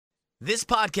This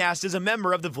podcast is a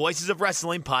member of the Voices of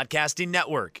Wrestling Podcasting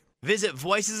Network. Visit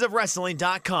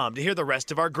voicesofwrestling.com to hear the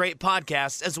rest of our great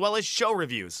podcasts, as well as show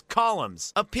reviews,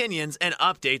 columns, opinions, and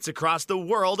updates across the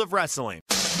world of wrestling.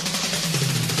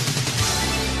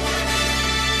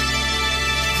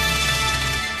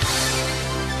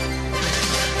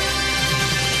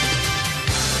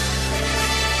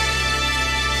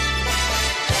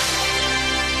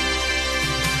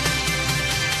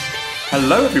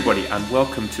 Hello everybody and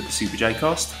welcome to the Super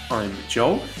J-Cast. I'm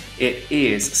Joel. It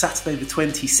is Saturday the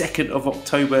 22nd of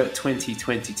October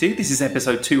 2022. This is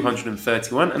episode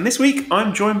 231 and this week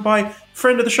I'm joined by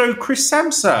friend of the show Chris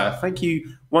Samsa. Thank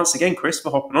you once again Chris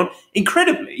for hopping on.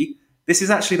 Incredibly, this is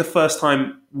actually the first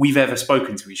time we've ever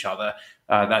spoken to each other.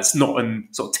 That's not in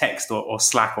sort of text or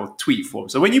Slack or tweet form.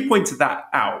 So when you pointed that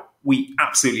out, we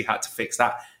absolutely had to fix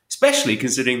that. Especially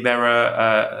considering there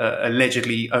are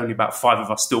allegedly only about 5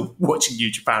 of us still watching New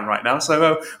Japan right now.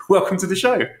 So welcome to the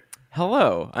show.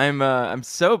 Hello, I'm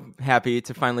so happy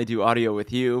to finally do audio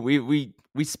with you.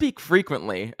 We speak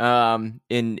frequently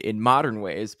in modern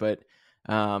ways, but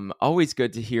always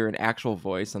good to hear an actual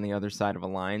voice on the other side of a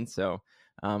line. So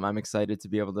I'm excited to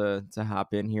be able to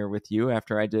hop in here with you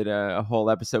after I did a whole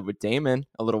episode with Damon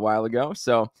a little while ago.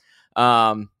 So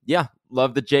yeah.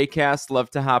 Love the J-Cast, love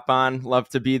to hop on, love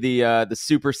to be the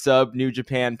super sub New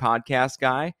Japan podcast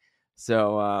guy.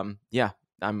 So yeah,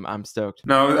 I'm stoked.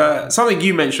 Now, something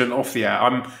you mentioned off the air,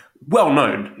 I'm well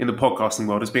known in the podcasting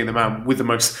world as being the man with the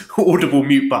most audible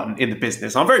mute button in the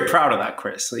business. I'm very proud of that,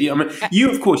 Chris. I mean,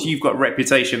 you, of course, you've got a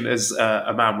reputation as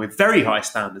a man with very high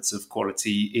standards of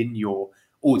quality in your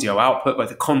audio output, both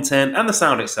the content and the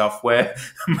sound itself, where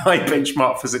my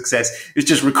benchmark for success is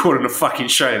just recording a fucking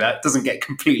show that doesn't get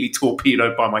completely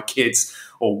torpedoed by my kids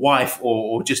or wife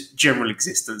or just general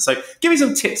existence. So give me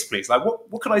some tips, please. Like,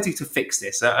 what can I do to fix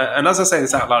this? And as I say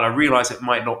this out loud, I realize it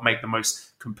might not make the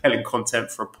most compelling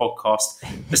content for a podcast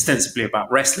ostensibly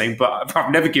about wrestling, but I've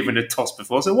never given a toss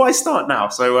before, so why start now?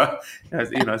 So,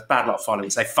 it's bad luck following,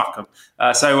 say fuck them.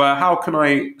 So how can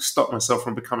I stop myself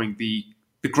from becoming the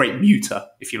great muter,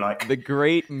 if you like? The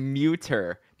great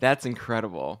muter. That's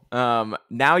incredible.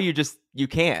 Now you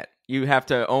can't. You have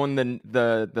to own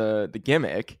the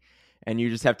gimmick, and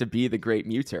you just have to be the great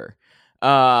muter.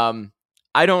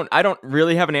 I don't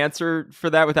really have an answer for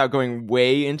that without going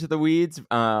way into the weeds.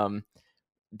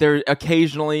 There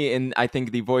occasionally in I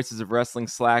think the Voices of Wrestling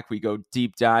Slack, we go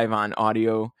deep dive on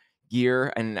audio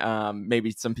gear, and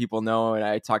maybe some people know, and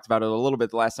I talked about it a little bit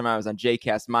the last time I was on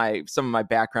J-Cast. Some of my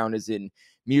background is in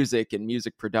music and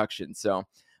music production, so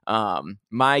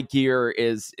my gear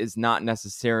is not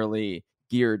necessarily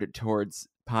geared towards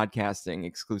podcasting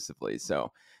exclusively.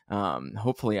 So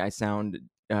hopefully I sound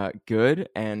good,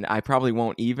 and I probably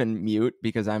won't even mute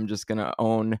because I'm just gonna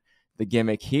own the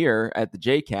gimmick here at the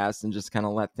J-Cast and just kind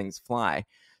of let things fly.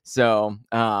 So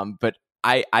but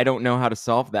I don't know how to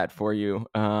solve that for you.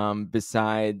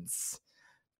 Besides,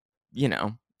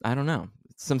 I don't know,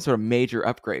 some sort of major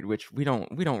upgrade, which we don't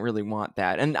really want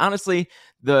that. And honestly,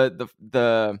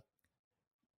 the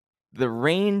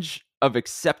range of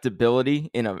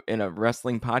acceptability in a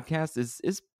wrestling podcast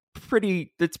is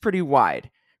pretty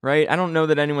wide, right? I don't know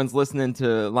that anyone's listening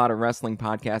to a lot of wrestling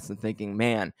podcasts and thinking,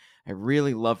 man, I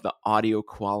really love the audio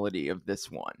quality of this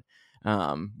one.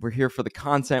 We're here for the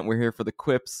content, we're here for the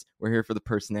quips, we're here for the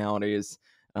personalities,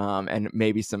 and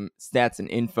maybe some stats and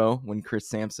info when Chris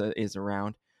Samsa is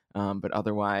around. But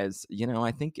otherwise,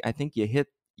 I think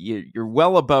you're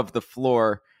well above the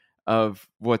floor of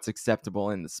what's acceptable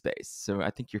in the space. So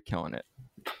I think you're killing it.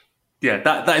 Yeah,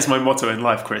 that is my motto in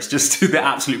life, Chris. Just do the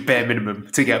absolute bare minimum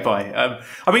to get by.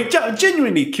 I mean,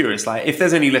 genuinely curious, like if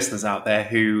there's any listeners out there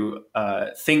who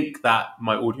think that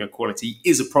my audio quality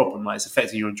is a problem, like it's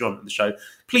affecting your enjoyment of the show,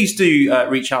 please do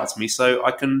reach out to me so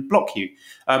I can block you.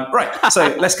 Right,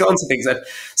 so let's get on to things then.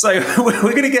 So we're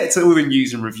going to get to all the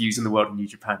news and reviews in the world of New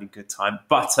Japan in good time,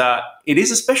 but it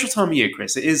is a special time of year,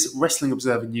 Chris. It is Wrestling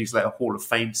Observer Newsletter Hall of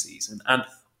Fame season, and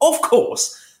of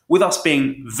course, with us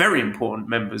being very important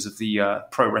members of the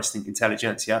pro wrestling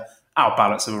intelligentsia, our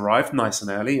ballots have arrived nice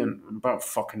and early, and about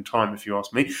fucking time, if you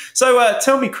ask me. So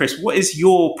tell me, Chris, what is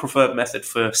your preferred method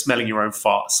for smelling your own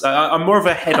farts? I'm more of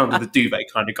a head under the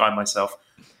duvet kind of guy myself.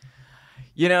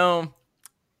 I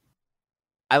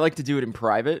like to do it in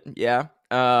private, yeah.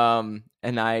 And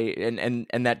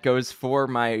that goes for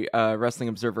my Wrestling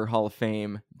Observer Hall of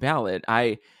Fame ballot.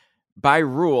 By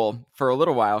rule, for a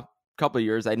little while, couple of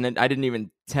years, I didn't even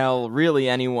tell really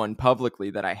anyone publicly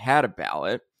that I had a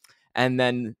ballot. And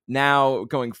then now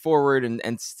going forward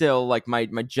and still, like, my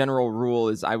general rule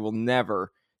is I will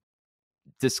never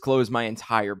disclose my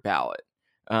entire ballot.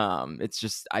 It's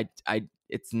just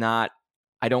it's not,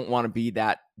 I don't want to be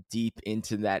that deep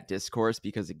into that discourse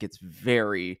because it gets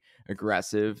very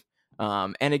aggressive.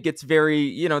 And it gets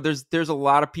very, there's a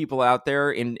lot of people out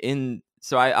there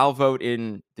so I'll vote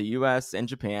in the US and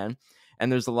Japan.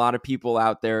 And there's a lot of people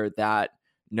out there that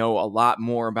know a lot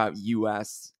more about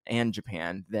US and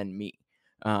Japan than me.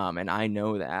 And I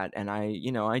know that, and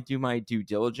I do my due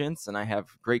diligence, and I have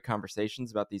great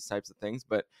conversations about these types of things,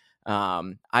 but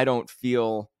I don't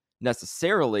feel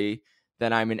necessarily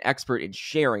that I'm an expert in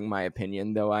sharing my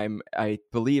opinion, though I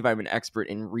believe I'm an expert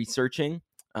in researching.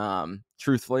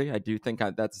 Truthfully, I do think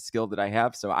that's a skill that I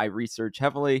have, so I research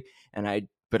heavily,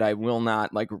 but I will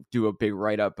not like do a big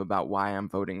write-up about why I'm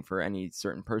voting for any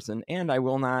certain person, and I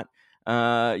will not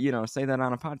say that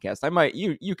on a podcast. I might,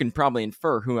 you can probably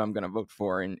infer who I'm going to vote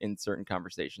for in certain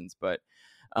conversations, but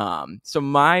so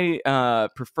my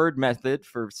preferred method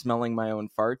for smelling my own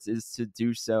farts is to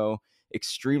do so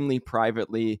extremely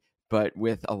privately, but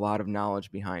with a lot of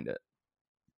knowledge behind it.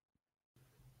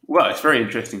 Well, it's very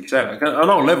interesting to say that.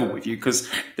 And I'll level with you because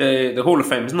the Hall of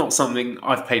Fame is not something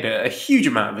I've paid a huge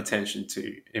amount of attention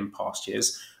to in past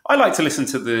years. I like to listen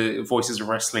to the Voices of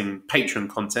Wrestling Patreon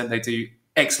content. They do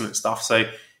excellent stuff. So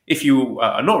if you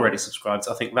are not already subscribed,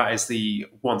 I think that is the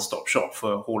one-stop shop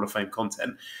for Hall of Fame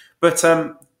content. But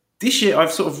this year,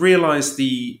 I've sort of realised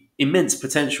the immense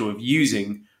potential of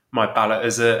using my ballot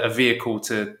as a vehicle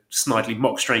to snidely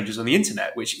mock strangers on the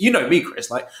internet, which, you know me, Chris,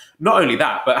 like not only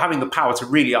that, but having the power to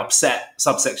really upset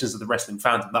subsections of the wrestling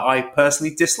fandom that I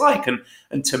personally dislike.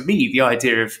 And to me, the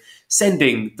idea of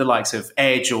sending the likes of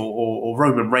Edge or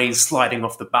Roman Reigns sliding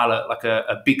off the ballot like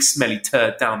a big smelly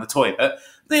turd down the toilet,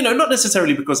 not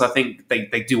necessarily because I think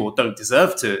they do or don't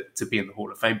deserve to be in the Hall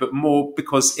of Fame, but more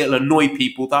because it'll annoy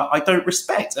people that I don't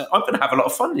respect. I'm going to have a lot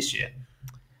of fun this year.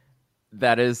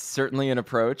 That is certainly an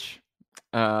approach.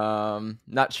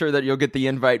 Not sure that you'll get the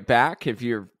invite back if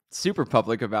you're super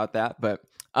public about that, but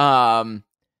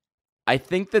I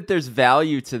think that there's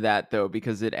value to that, though,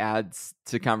 because it adds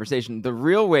to conversation. The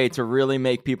real way to really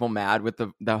make people mad with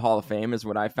the Hall of Fame is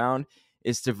what I found,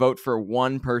 is to vote for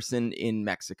one person in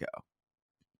Mexico,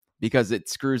 because it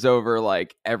screws over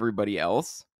like everybody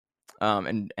else.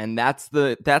 And that's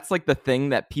like the thing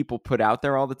that people put out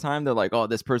there all the time. They're like, oh,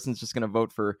 this person's just going to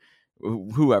vote for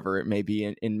whoever it may be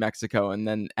in Mexico, and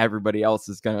then everybody else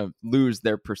is going to lose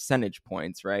their percentage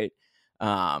points, right?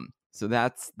 So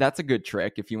that's a good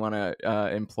trick if you want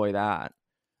to employ that.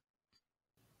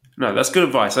 No, that's good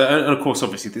advice. And of course,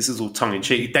 obviously, this is all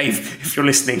tongue-in-cheek. Dave, if you're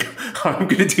listening, I'm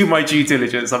going to do my due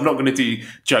diligence. I'm not going to do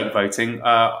joke voting.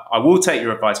 I will take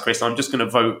your advice, Chris. I'm just going to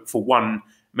vote for one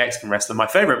Mexican wrestler, my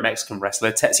favorite Mexican wrestler,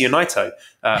 Tetsuya Naito.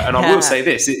 And I will say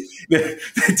this,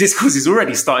 the discourse is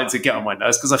already starting to get on my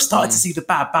nerves because I've started to see the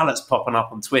bad ballots popping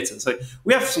up on Twitter. So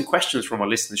we have some questions from our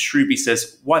listeners. Shruby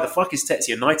says, why the fuck is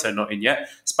Tetsuya Naito not in yet?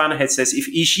 Spannerhead says,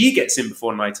 if Ishii gets in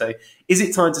before Naito, is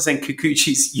it time to send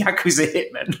Kikuchi's Yakuza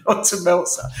hitmen onto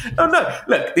Meltzer? No,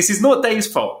 look, this is not Dave's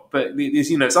fault, but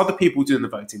it's other people doing the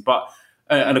voting. But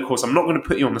and of course, I'm not going to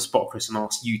put you on the spot, Chris, and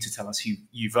ask you to tell us who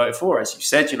you voted for. As you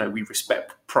said, we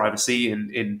respect privacy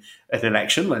in an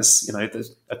election, as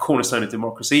there's a cornerstone of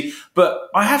democracy. But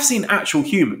I have seen actual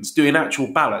humans doing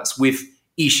actual ballots with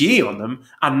Ishii on them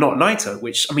and not Naito,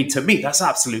 which, to me, that's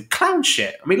absolute clown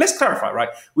shit. Let's clarify, right?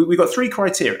 We've got three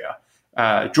criteria: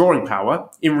 drawing power,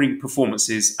 in-ring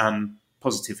performances, and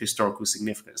positive historical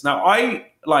significance. Now, I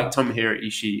like Tomohiro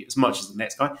Ishii as much as the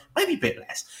next guy, maybe a bit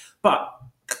less, but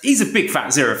he's a big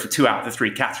fat zero for 2 out of the 3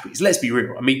 categories. Let's be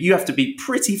real. You have to be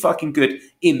pretty fucking good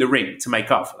in the ring to make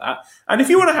up for that. And if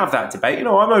you want to have that debate, I'm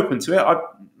open to it. I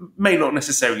may not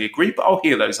necessarily agree, but I'll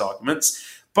hear those arguments.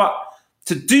 But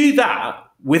to do that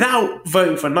without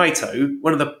voting for Naito,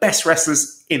 one of the best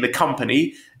wrestlers in the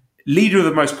company, leader of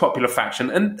the most popular faction,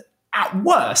 and at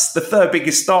worst, the third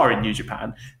biggest star in New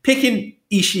Japan, picking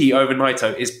Ishii over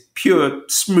Naito is pure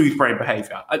smooth brain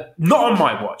behavior. Not on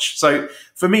my watch. So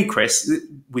for me, Chris,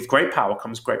 with great power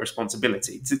comes great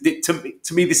responsibility.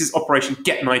 To me, this is Operation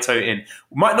Get Naito In.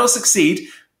 We might not succeed.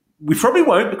 We probably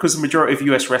won't because the majority of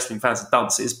US wrestling fans are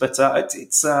dunces, but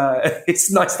it's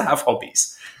nice to have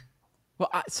hobbies. Well,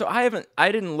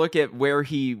 I didn't look at where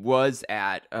he was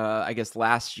at, I guess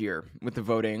last year with the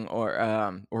voting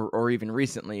or even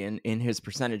recently in his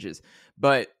percentages.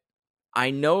 But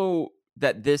I know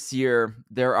that this year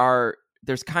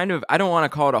there's kind of, I don't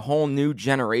want to call it a whole new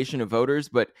generation of voters,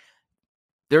 but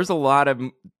there's a lot of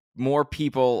more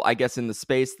people, I guess, in the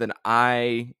space than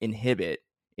I inhibit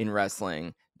in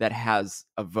wrestling that has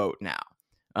a vote now.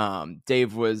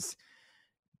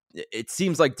 It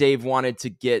seems like Dave wanted to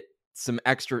get some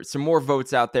more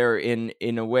votes out there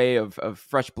in a way of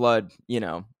fresh blood,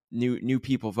 new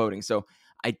people voting. So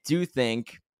I do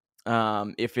think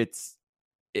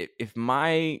if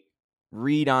my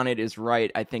read on it is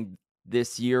right, I think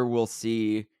this year we'll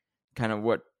see kind of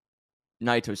what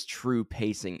Naito's true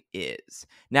pacing is.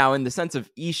 Now, in the sense of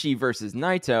Ishii versus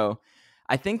Naito,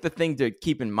 I think the thing to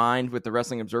keep in mind with the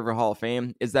Wrestling Observer Hall of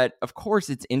Fame is that, of course,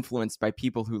 it's influenced by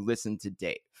people who listen to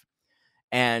Dave.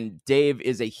 And Dave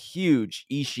is a huge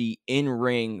Ishii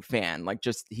in-ring fan. Like,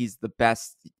 just, he's the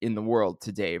best in the world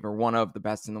to Dave, or one of the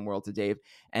best in the world to Dave.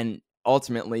 And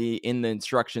ultimately, in the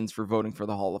instructions for voting for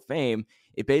the Hall of Fame,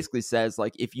 it basically says,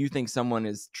 like, if you think someone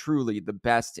is truly the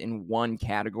best in one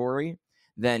category,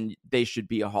 then they should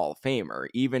be a Hall of Famer,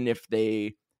 even if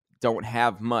they don't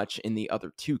have much in the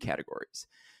other two categories.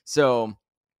 So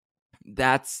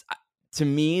that's, to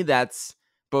me, that's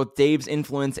both Dave's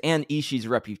influence and Ishii's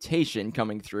reputation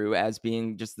coming through as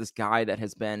being just this guy that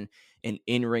has been an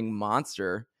in-ring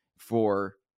monster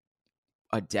for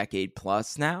a decade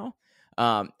plus now.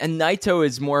 And Naito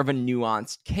is more of a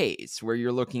nuanced case where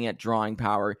you're looking at drawing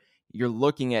power, you're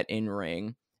looking at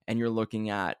in-ring, and you're looking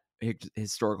at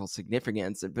historical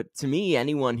significance. But to me,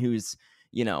 anyone who's,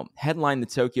 headlined the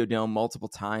Tokyo Dome multiple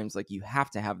times, like, you have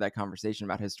to have that conversation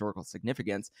about historical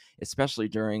significance, especially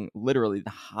during literally the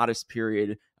hottest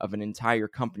period of an entire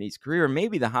company's career,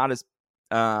 maybe the hottest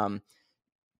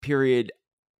period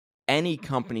any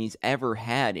company's ever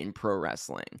had in pro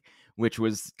wrestling, which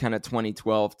was kind of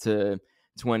 2012 to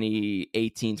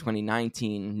 2018,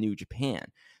 2019 New Japan.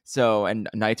 So, and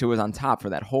Naito was on top for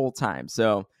that whole time.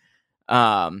 So,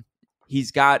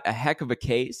 he's got a heck of a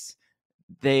case.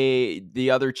 The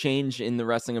other change in the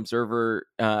Wrestling Observer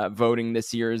voting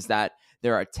this year is that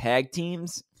there are tag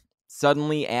teams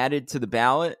suddenly added to the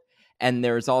ballot, and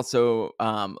there's also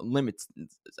limits.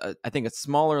 I think a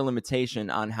smaller limitation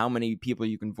on how many people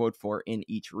you can vote for in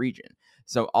each region.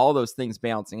 So all those things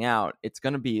balancing out, it's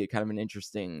going to be kind of an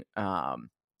interesting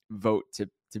vote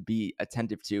to be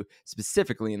attentive to,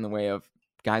 specifically in the way of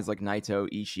guys like Naito,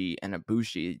 Ishii, and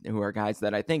Ibushi, who are guys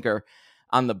that I think are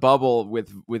on the bubble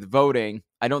with voting.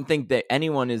 I don't think that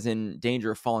anyone is in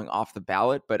danger of falling off the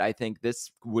ballot, but I think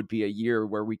this would be a year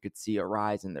where we could see a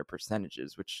rise in their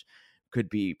percentages, which could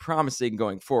be promising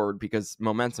going forward because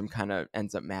momentum kind of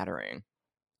ends up mattering.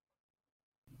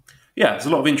 Yeah, there's a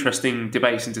lot of interesting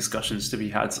debates and discussions to be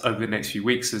had over the next few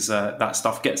weeks as that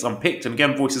stuff gets unpicked. And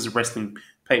again, Voices of Wrestling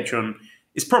Patreon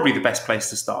is probably the best place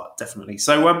to start, definitely.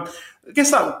 So I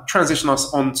guess that transition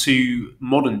us on to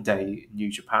modern day New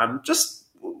Japan. Just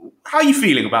how are you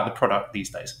feeling about the product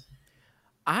these days?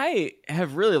 I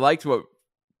have really liked what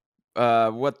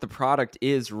the product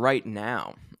is right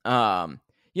now. Coming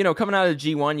out of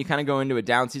G1, you kind of go into a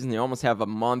down season. You almost have a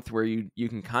month where you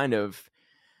can kind of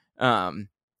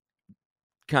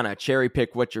cherry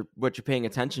pick what you're paying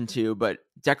attention to. But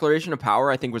Declaration of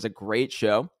Power, I think, was a great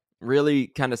show. Really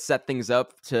kind of set things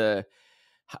up to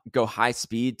go high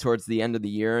speed towards the end of the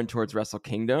year and towards Wrestle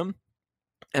Kingdom.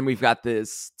 And we've got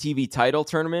this TV title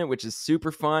tournament, which is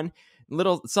super fun.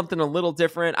 Something a little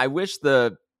different. I wish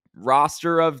the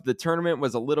roster of the tournament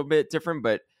was a little bit different,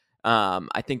 but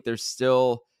I think there's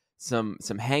still some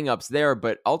hangups there.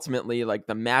 But ultimately, like,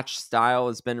 the match style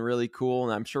has been really cool,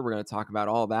 and I'm sure we're going to talk about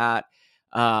all that.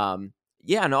 And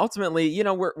ultimately,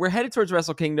 we're headed towards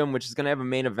Wrestle Kingdom, which is going to have a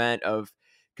main event of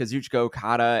Kazuchika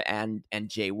Okada and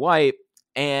Jay White.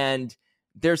 And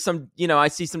there's some, I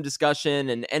see some discussion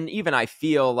and even I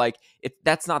feel like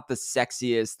that's not the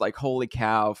sexiest, like, holy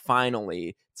cow,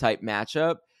 finally type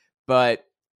matchup. But,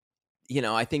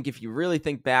 I think if you really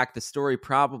think back, the story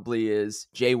probably is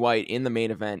Jay White in the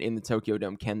main event in the Tokyo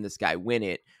Dome. Can this guy win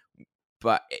it?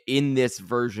 But in this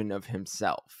version of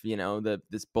himself,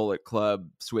 this Bullet Club,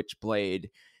 Switchblade,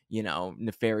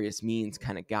 nefarious means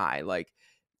kind of guy. Like,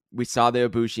 we saw the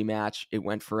Ibushi match. It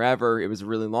went forever. It was a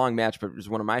really long match, but it was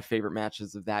one of my favorite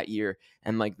matches of that year.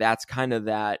 And, like, that's kind of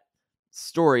that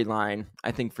storyline,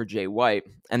 I think, for Jay White.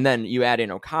 And then you add in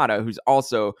Okada, who's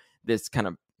also this kind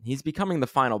of, he's becoming the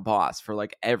final boss for,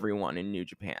 like, everyone in New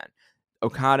Japan.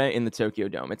 Okada in the Tokyo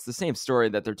Dome. It's the same story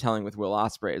that they're telling with Will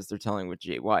Ospreay as they're telling with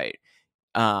Jay White.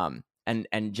 And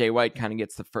Jay White kind of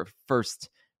gets the first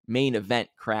main event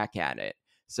crack at it.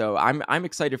 So I'm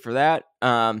excited for that.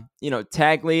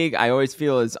 Tag League, I always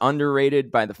feel, is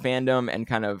underrated by the fandom and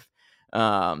kind of,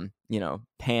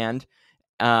 panned.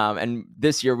 And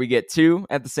this year we get two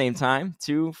at the same time,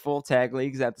 two full tag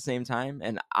leagues at the same time.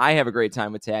 And I have a great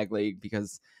time with Tag League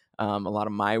because a lot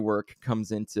of my work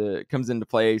comes into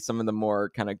play, some of the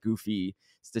more kind of goofy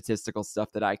statistical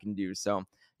stuff that I can do. So,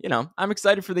 I'm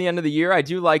excited for the end of the year. I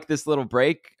do like this little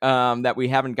break that we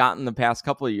haven't gotten the past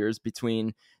couple of years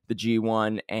between the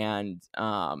G1 and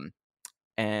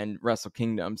and Wrestle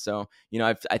Kingdom. So,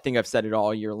 I think I've said it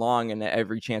all year long, and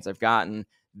every chance I've gotten,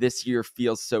 this year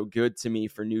feels so good to me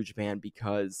for New Japan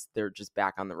because they're just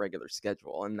back on the regular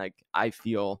schedule. And like, I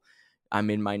feel I'm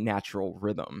in my natural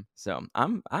rhythm. So I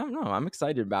don't know. I'm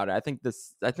excited about it. I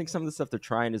think some of the stuff they're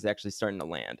trying is actually starting to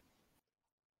land.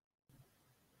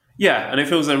 Yeah, and it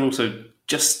feels they're also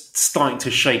just starting to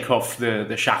shake off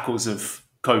the shackles of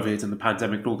COVID and the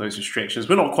pandemic and all those restrictions.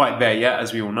 We're not quite there yet,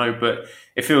 as we all know, but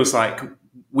it feels like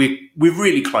we're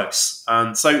really close.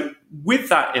 And so with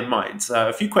that in mind,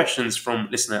 a few questions from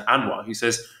listener Anwar, who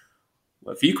says,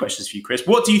 well, a few questions for you, Chris.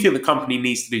 What do you think the company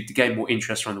needs to do to gain more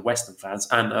interest from the Western fans?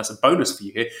 And as a bonus for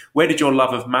you here, where did your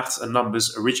love of maths and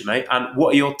numbers originate? And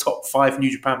what are your top 5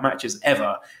 New Japan matches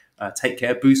ever? Take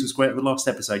care. Booze was great in the last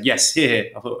episode. Yes, here.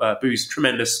 I thought Booze,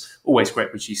 tremendous. Always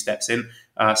great when she steps in.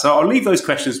 So I'll leave those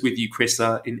questions with you, Chris,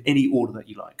 in any order that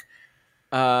you like.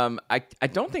 I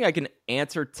don't think I can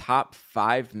answer top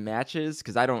 5 matches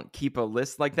because I don't keep a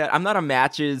list like that. I'm not a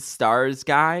matches stars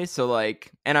guy, so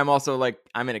like, and I'm also like,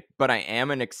 but I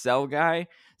am an Excel guy,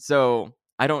 so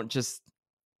I don't just.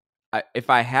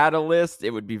 If I had a list, it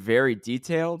would be very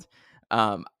detailed.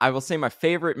 I will say my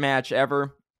favorite match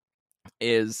ever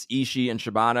is Ishii and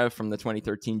Shibata from the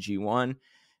 2013 G1.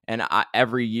 And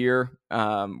every year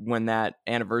when that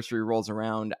anniversary rolls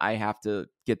around, I have to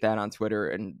get that on Twitter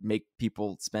and make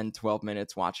people spend 12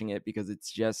 minutes watching it because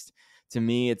it's just, to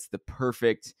me, it's the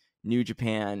perfect New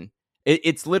Japan.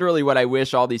 It's literally what I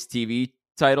wish all these TV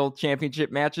title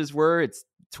championship matches were. It's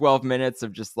 12 minutes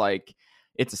of just like,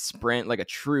 it's a sprint, like a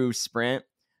true sprint.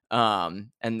 And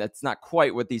that's not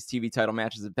quite what these TV title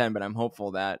matches have been, but I'm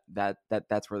hopeful that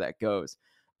that's where that goes.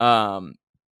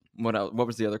 What else? What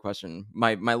was the other question?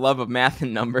 My love of math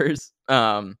and numbers.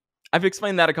 I've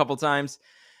explained that a couple times.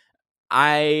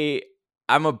 I'm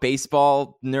a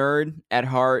baseball nerd at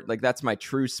heart. Like that's my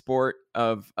true sport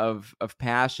of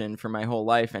passion for my whole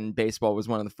life. And baseball was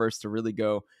one of the first to really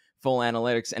go full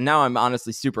analytics. And now I'm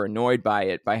honestly super annoyed by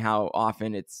it, by how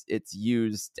often it's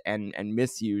used and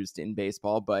misused in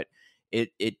baseball. But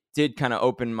it did kind of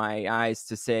open my eyes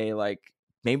to say, like,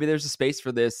 maybe there's a space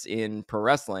for this in pro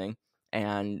wrestling,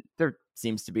 and there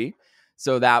seems to be.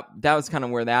 So that was kind of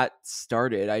where that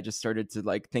started. I just started to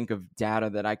like think of data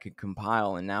that I could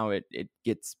compile, and now it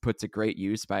gets put to great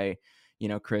use by,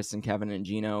 Chris and Kevin and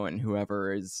Gino and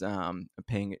whoever is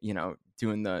paying,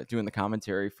 doing the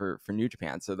commentary for New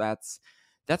Japan. So that's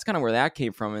kind of where that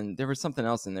came from. And there was something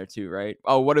else in there too, right?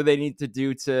 Oh, what does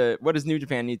New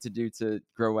Japan need to do to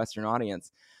grow Western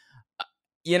audience?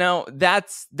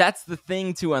 That's the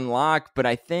thing to unlock. But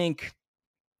I think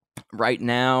right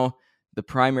now the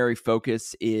primary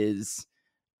focus is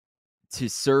to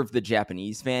serve the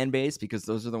Japanese fan base, because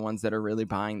those are the ones that are really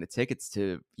buying the tickets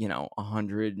to,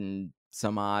 100 and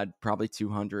some odd, probably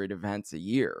 200 events a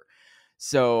year.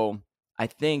 So I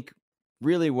think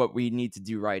really what we need to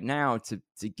do right now to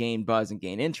gain buzz and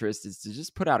gain interest is to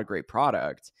just put out a great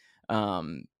product.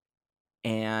 And,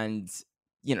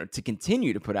 to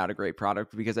continue to put out a great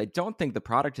product, because I don't think the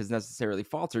product has necessarily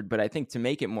faltered, but I think to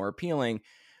make it more appealing,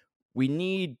 we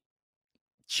need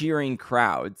cheering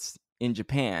crowds in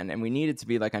Japan, and we need it to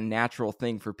be like a natural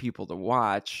thing for people to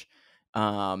watch,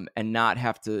 and not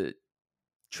have to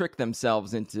trick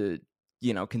themselves into,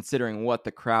 considering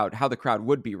how the crowd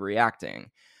would be reacting.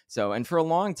 So, and for a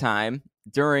long time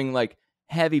during like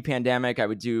heavy pandemic, I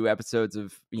would do episodes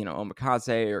of,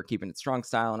 Omakase or Keeping It Strong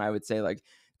Style, and I would say like,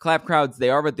 clap crowds, they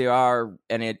are what they are,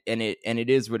 and it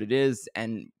is what it is,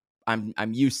 and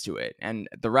I'm used to it, and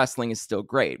the wrestling is still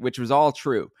great, which was all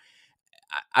true.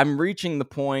 I'm reaching the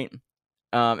point,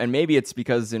 and maybe it's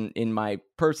because in my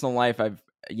personal life,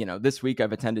 this week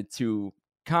I've attended 2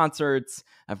 concerts.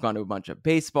 I've gone to a bunch of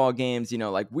baseball games,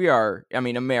 like we are,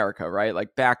 America, right?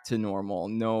 Like back to normal,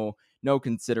 no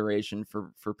consideration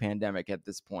for pandemic at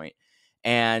this point.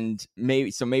 And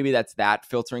maybe that's that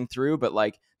filtering through, but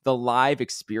like the live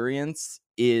experience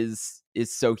is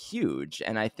so huge.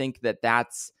 And I think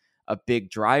that's a big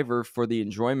driver for the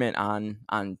enjoyment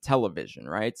on television,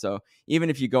 right? So even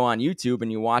if you go on YouTube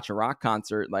and you watch a rock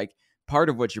concert, like part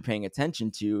of what you're paying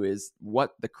attention to is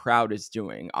what the crowd is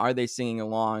doing. Are they singing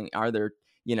along? Are there,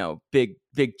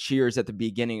 big cheers at the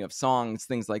beginning of songs,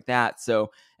 things like that.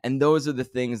 So, and those are the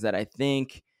things that I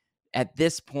think at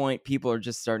this point people are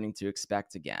just starting to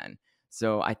expect again.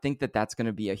 So I think that's going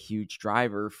to be a huge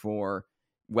driver for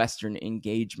Western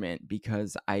engagement,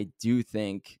 because I do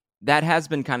think that has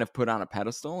been kind of put on a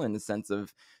pedestal in the sense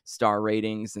of star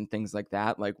ratings and things like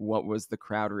that. Like, what was the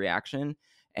crowd reaction?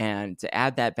 And to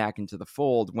add that back into the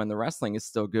fold when the wrestling is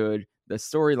still good, the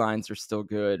storylines are still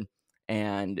good,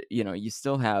 and, you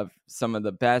still have some of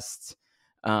the best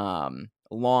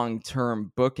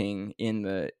long-term booking in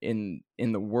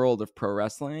the world of pro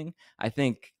wrestling. I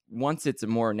think once it's a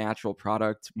more natural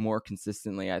product, more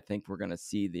consistently, I think we're going to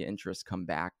see the interest come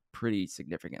back pretty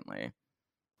significantly.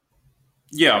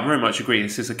 Yeah, I very much agree.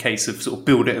 This is a case of sort of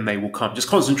build it and they will come. Just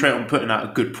concentrate on putting out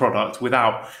a good product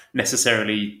without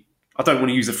necessarily, I don't want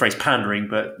to use the phrase pandering,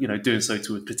 but doing so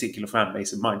to a particular fan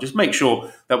base in mind. Just make sure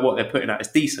that what they're putting out is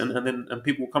decent, and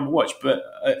people will come and watch. But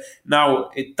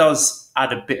now it does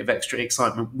add a bit of extra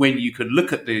excitement when you can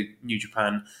look at the New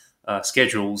Japan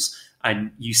schedules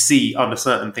and you see under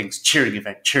certain things cheering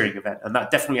event, and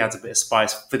that definitely adds a bit of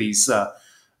spice for these.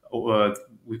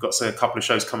 We've got a couple of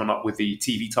shows coming up with the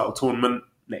TV title tournament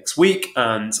next week,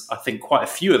 and I think quite a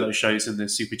few of those shows in the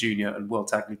Super Junior and World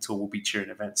Tag League Tour will be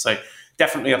cheering events. So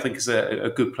definitely, I think is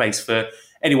a good place for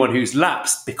anyone who's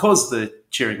lapsed because the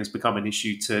cheering has become an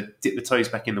issue to dip the toes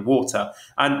back in the water.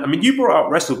 And I mean, you brought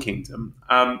up Wrestle Kingdom.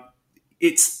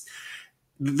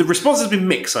 The response has been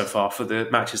mixed so far for the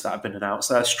matches that have been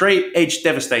announced. Straight Edge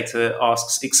Devastator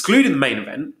asks, excluding the main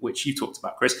event, which you talked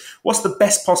about, Chris, what's the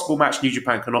best possible match New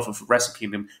Japan can offer for Wrestle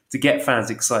Kingdom to get fans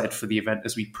excited for the event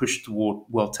as we push toward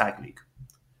World Tag League?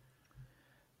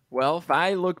 Well, if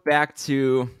I look back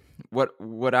to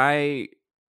what I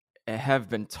have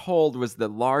been told was the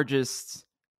largest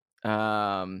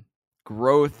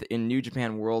growth in New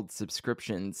Japan World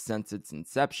subscriptions since its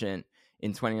inception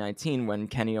in 2019 when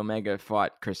Kenny Omega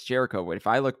fought Chris Jericho. If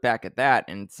I look back at that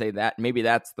and say that maybe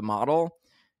that's the model,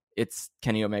 it's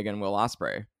Kenny Omega and Will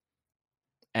Ospreay.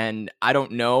 And I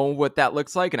don't know what that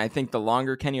looks like. And I think the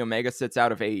longer Kenny Omega sits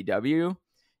out of AEW,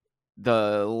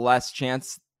 the less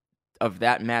chance of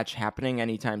that match happening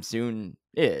anytime soon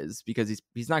is, because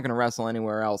he's not going to wrestle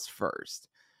anywhere else first.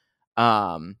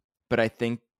 But I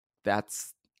think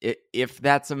if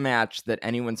that's a match that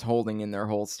anyone's holding in their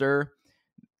holster,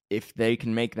 if they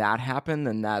can make that happen,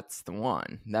 then that's the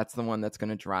one. That's the one that's going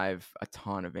to drive a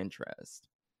ton of interest.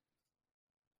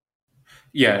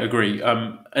 Yeah, agree.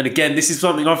 And again, this is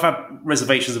something I've had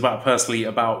reservations about personally,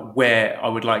 about where I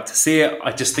would like to see it.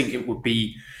 I just think it would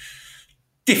be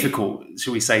difficult,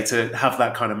 shall we say, to have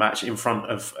that kind of match in front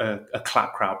of a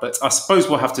clap crowd. But I suppose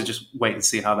we'll have to just wait and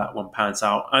see how that one pans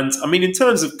out. And I mean, in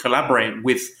terms of collaborating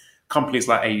with companies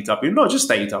like AEW, not just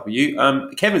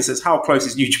AEW, Kevin says, how close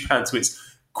is New Japan to its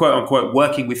quote-unquote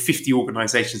working with 50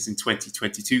 organizations in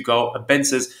 2022 goal? And Ben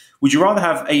says, would you rather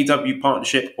have AEW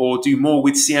partnership or do more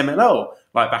with CMLL?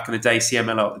 Like back in the day,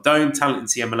 CMLL at the Dome, talent in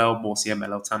CMLL, more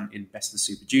CMLL talent in Best of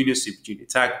Super Junior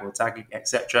Tag, World Tag League,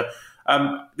 etc.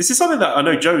 This is something that I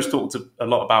know Joe's talked a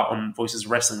lot about on Voices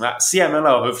of Wrestling, that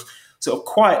CMLL have sort of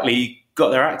quietly got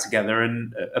their act together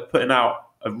and are putting out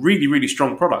a really, really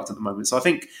strong product at the moment. So I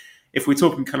think if we're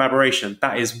talking collaboration,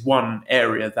 that is one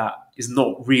area that is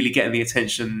not really getting the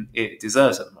attention it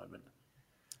deserves at the moment.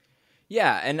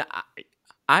 Yeah, and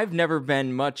I've never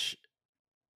been much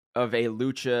of a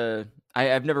lucha.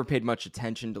 I've never paid much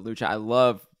attention to lucha. I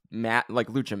love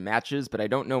lucha matches, but I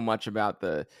don't know much about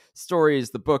the stories,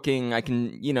 the booking. I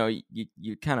can,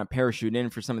 you kind of parachute in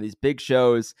for some of these big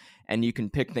shows, and you can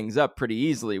pick things up pretty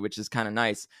easily, which is kind of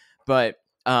nice. But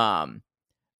I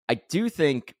do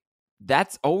think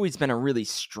that's always been a really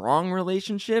strong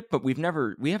relationship, but we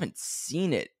haven't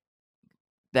seen it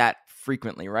that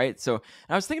frequently, right? So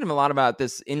I was thinking a lot about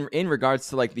this in regards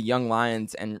to like the Young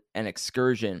Lions and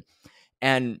Excursion,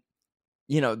 and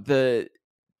the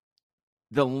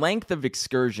length of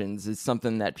excursions is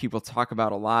something that people talk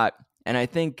about a lot, and I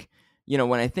think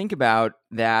when I think about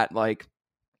that, like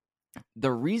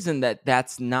the reason that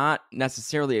that's not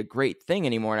necessarily a great thing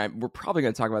anymore, and we're probably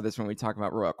going to talk about this when we talk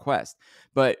about Royal Quest,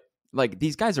 but like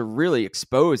these guys are really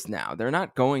exposed now. They're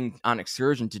not going on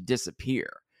excursion to disappear.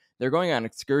 They're going on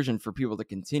excursion for people to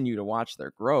continue to watch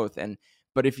their growth.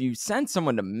 But if you send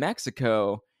someone to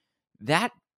Mexico,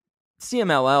 that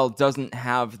CMLL doesn't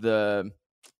have the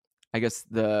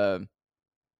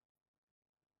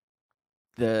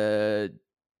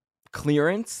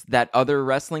clearance that other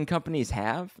wrestling companies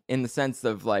have, in the sense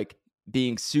of like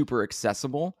being super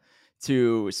accessible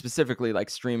to specifically like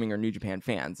streaming or New Japan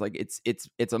fans. Like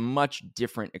it's a much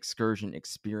different excursion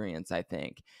experience, I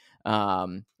think.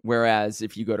 Whereas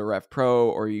if you go to Rev Pro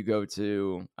or you go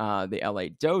to the LA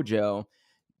Dojo,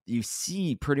 you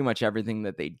see pretty much everything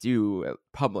that they do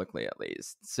publicly, at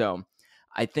least. So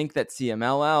I think that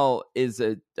CMLL is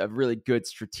a really good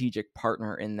strategic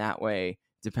partner in that way,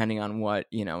 depending on what,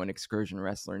 an excursion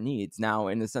wrestler needs. Now,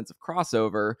 in the sense of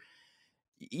crossover,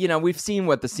 we've seen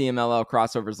what the CMLL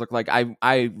crossovers look like.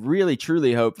 I really,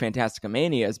 truly hope Fantastica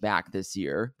Mania is back this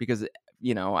year, because,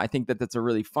 I think that that's a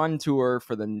really fun tour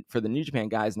for the New Japan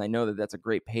guys. And I know that that's a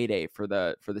great payday for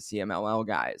the CMLL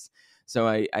guys. So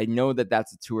I know that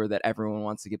that's a tour that everyone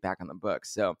wants to get back on the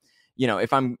books. So,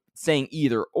 if I'm saying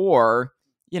either or,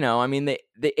 I mean,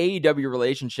 the AEW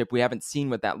relationship, we haven't seen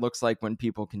what that looks like when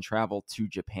people can travel to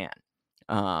Japan.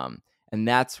 And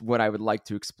that's what I would like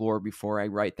to explore before I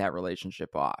write that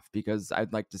relationship off, because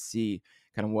I'd like to see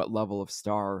kind of what level of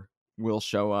star will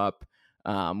show up,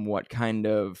 what kind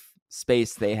of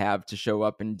space they have to show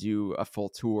up and do a full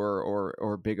tour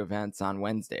or big events on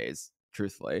Wednesdays,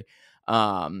 truthfully.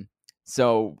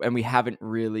 So, and we haven't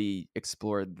really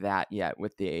explored that yet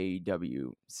with the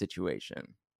AEW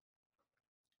situation.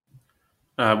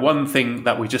 One thing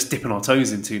that we're just dipping our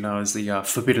toes into now is the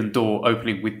Forbidden Door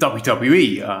opening with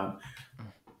WWE.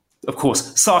 Of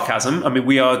course, sarcasm. I mean,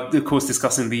 we are, of course,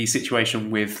 discussing the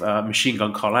situation with Machine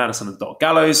Gun Carl Anderson and Doc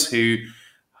Gallows, who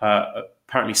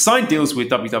apparently signed deals with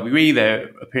WWE. They're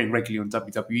appearing regularly on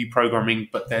WWE programming,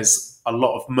 but there's a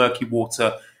lot of murky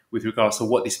water with regards to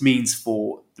what this means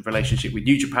for the relationship with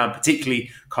New Japan,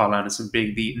 particularly Carl Anderson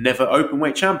being the never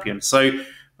openweight champion. So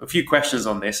a few questions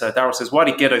on this. Daryl says, why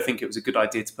did Gedo think it was a good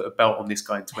idea to put a belt on this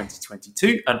guy in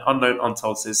 2022? And Unknown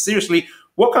Untold says, seriously,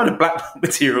 what kind of black belt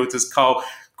material does Carl,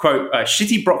 quote,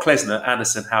 shitty Brock Lesnar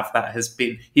Anderson have that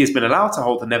he has been allowed to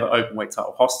hold the never openweight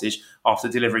title hostage after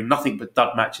delivering nothing but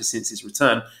dud matches since his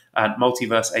return? And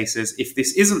Multiverse A says, if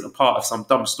this isn't a part of some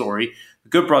dumb story, the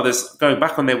Good Brothers going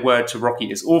back on their word to Rocky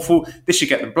is awful. This should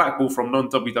get them blackballed from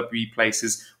non-WWE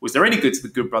places. Was there any good to the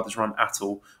Good Brothers run at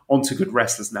all? On to good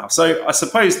wrestlers now. So I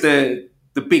suppose the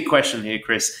big question here,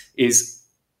 Chris, is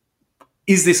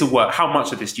this a work? How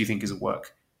much of this do you think is a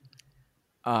work?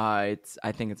 I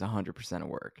think it's 100% a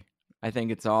work. I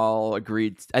think it's all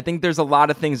agreed. I think there's a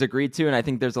lot of things agreed to, and I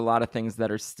think there's a lot of things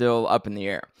that are still up in the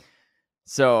air.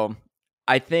 So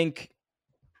I think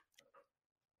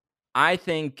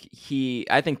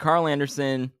Carl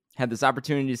Anderson had this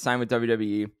opportunity to sign with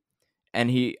WWE,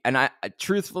 and I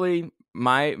truthfully,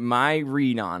 my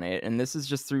read on it, and this is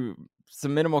just through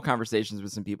some minimal conversations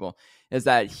with some people, is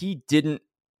that WWE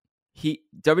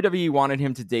wanted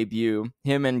him to debut,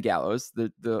 him and Gallows,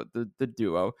 the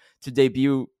duo, to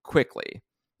debut quickly,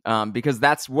 because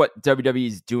that's what WWE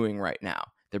is doing right now.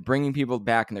 They're bringing people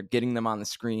back and they're getting them on the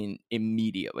screen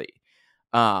immediately.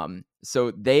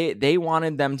 So they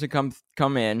wanted them to come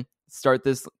in, start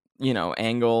this,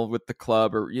 angle with the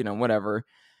club or, whatever.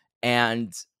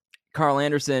 And Carl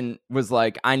Anderson was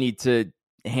like, I need to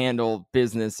handle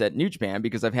business at New Japan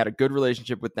because I've had a good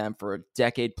relationship with them for a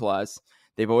decade plus.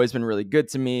 They've always been really good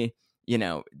to me,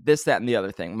 this, that, and the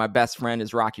other thing. My best friend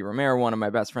is Rocky Romero. One of my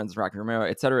best friends is Rocky Romero,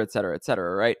 et cetera, et cetera, et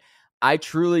cetera, right? I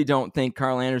truly don't think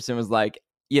Carl Anderson was like,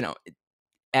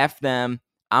 F them.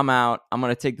 I'm out. I'm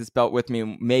going to take this belt with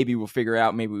me. Maybe we'll figure it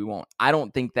out. Maybe we won't. I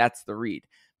don't think that's the read.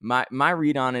 My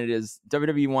read on it is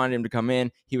WWE wanted him to come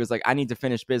in. He was like, I need to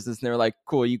finish business. And they were like,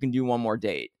 cool, you can do one more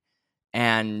date.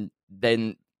 And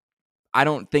then I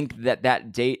don't think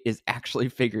that date is actually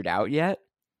figured out yet.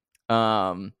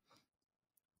 If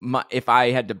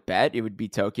I had to bet, it would be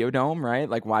Tokyo Dome, right?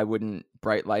 Like, why wouldn't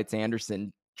Bright Lights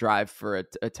Anderson drive for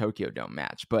a Tokyo Dome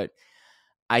match? But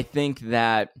I think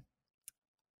it's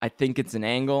an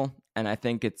angle, and I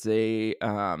think it's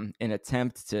an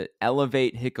attempt to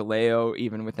elevate Hikuleo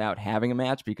even without having a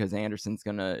match, because Anderson's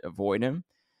going to avoid him.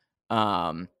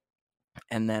 And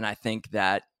then I think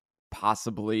that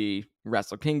possibly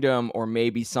Wrestle Kingdom, or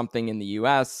maybe something in the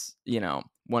US,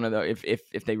 one of the,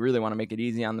 if they really want to make it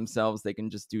easy on themselves, they can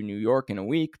just do New York in a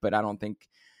week, but I don't think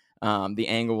the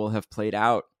angle will have played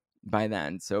out by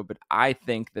then. So, but I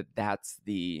think that's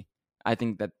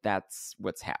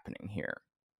what's happening here.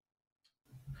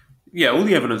 Yeah, all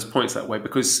the evidence points that way,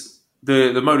 because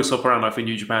the modus operandi for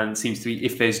New Japan seems to be,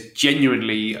 if there's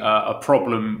genuinely a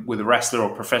problem with a wrestler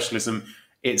or professionalism,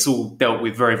 it's all dealt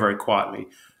with very, very quietly.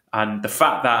 And the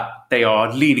fact that they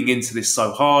are leaning into this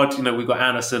so hard, we've got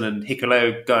Anderson and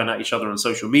Hikuleo going at each other on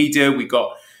social media. We've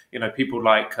got, people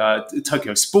like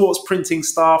Tokyo Sports printing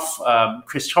stuff,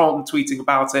 Chris Charlton tweeting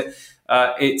about it.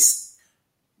 It's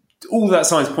all that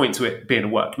signs point to it being a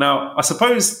work. Now, I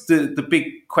suppose the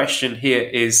big question here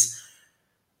is,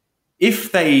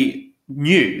 if they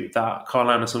knew that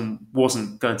Carl Anderson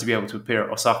wasn't going to be able to appear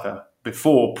at Osaka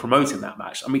before promoting that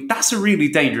match, I mean, that's a really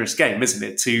dangerous game, isn't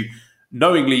it? To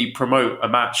knowingly promote a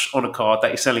match on a card that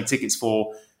you're selling tickets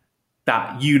for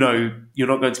that you're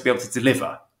not going to be able to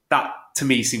deliver. That, to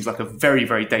me, seems like a very,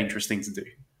 very dangerous thing to do.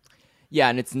 Yeah,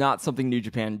 and it's not something New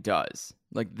Japan does.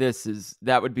 Like,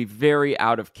 that would be very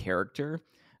out of character.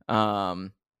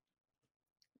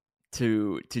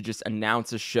 To just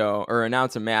announce a show or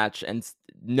announce a match and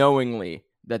knowingly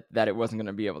that it wasn't going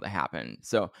to be able to happen.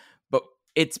 So, but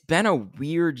it's been a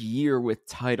weird year with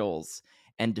titles,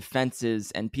 and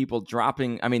defenses and people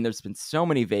dropping. I mean, there's been so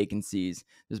many vacancies.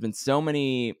 There's been so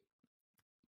many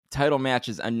title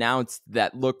matches announced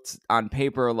that looked on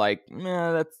paper like,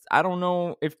 I don't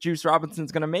know if Juice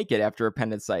Robinson's going to make it after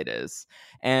appendicitis.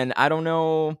 And I don't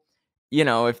know,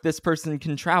 if this person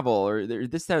can travel or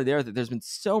this, that, or the other. There's been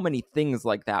so many things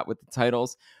like that with the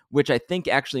titles, which I think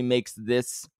actually makes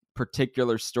this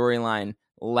particular storyline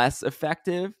less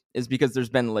effective, is because there's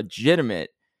been legitimate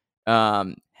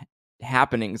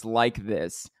happenings like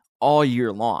this all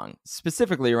year long,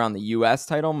 specifically around the US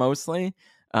title mostly.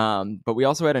 But we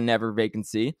also had a never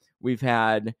vacancy. We've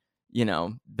had,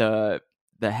 the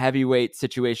heavyweight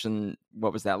situation.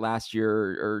 What was that, last year?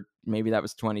 Or maybe that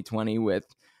was 2020 with,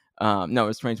 no, it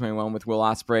was 2021 with Will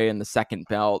Ospreay and the second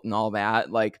belt and all that.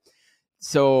 Like,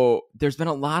 so there's been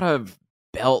a lot of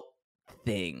belt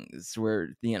things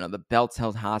where, the belt's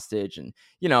held hostage, and,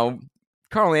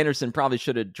 Carl Anderson probably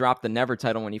should have dropped the never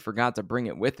title when he forgot to bring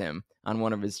it with him on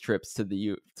one of his trips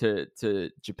to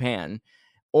Japan.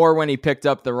 Or when he picked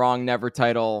up the wrong never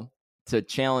title to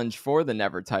challenge for the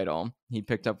never title. He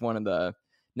picked up one of the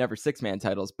never 6-man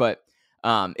titles. But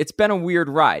it's been a weird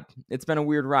ride. It's been a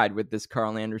weird ride with this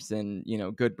Carl Anderson,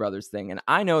 Good Brothers thing. And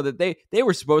I know that they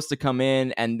were supposed to come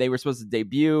in and they were supposed to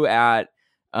debut at,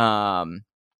 what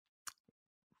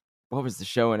was the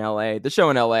show in LA? The show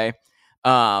in LA.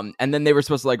 And then they were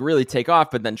supposed to really take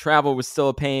off, but then travel was still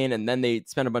a pain. And then they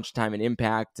spent a bunch of time in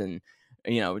Impact and,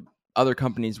 other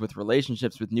companies with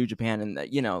relationships with New Japan, and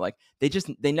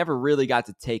they never really got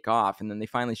to take off. And then they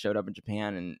finally showed up in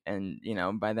Japan,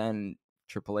 and by then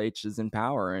Triple H is in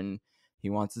power and he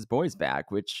wants his boys back,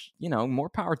 which, more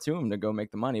power to him to go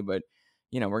make the money. But,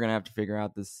 we're going to have to figure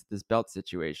out this belt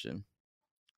situation.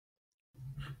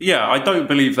 Yeah, I don't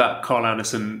believe that Carl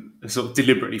Anderson sort of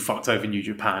deliberately fucked over New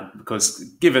Japan, because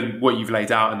given what you've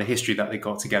laid out and the history that they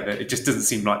got together, it just doesn't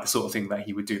seem like the sort of thing that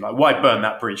he would do. Like, why burn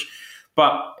that bridge?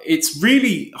 But it's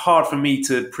really hard for me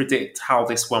to predict how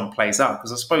this one plays out,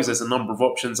 because I suppose there's a number of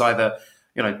options. Either,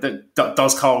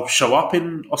 does Carl show up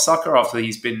in Osaka after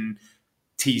he's been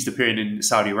teased appearing in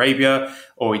Saudi Arabia,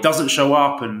 or he doesn't show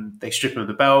up and they strip him of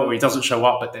the belt, or he doesn't show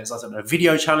up but there's, I don't know, a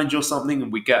video challenge or something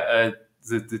and we get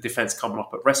the defense coming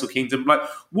up at Wrestle Kingdom. Like,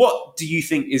 what do you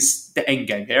think is the end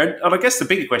game here? And I guess the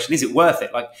bigger question, is it worth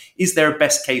it? Like, is there a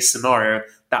best case scenario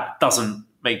that doesn't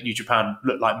make New Japan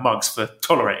look like mugs for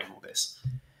tolerating all this?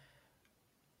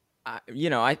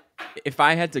 If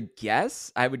I had to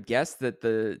guess, I would guess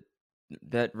that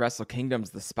Wrestle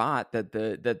Kingdom's the spot that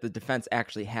the defense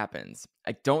actually happens.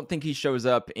 I don't think he shows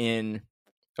up in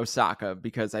Osaka,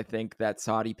 because I think that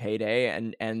Saudi payday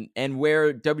and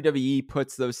where WWE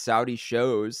puts those Saudi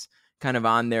shows kind of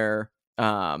on their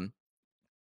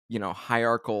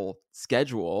hierarchical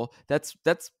schedule, that's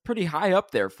pretty high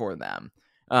up there for them.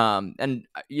 There's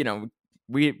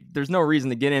no reason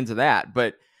to get into that,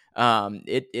 but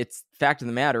it's fact of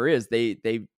the matter is they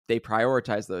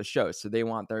prioritize those shows, so they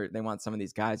want some of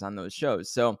these guys on those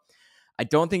shows. So I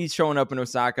don't think he's showing up in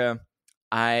Osaka.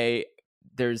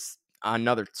 There's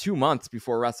another 2 months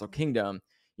before Wrestle Kingdom.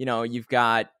 You've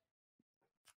got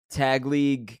Tag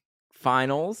League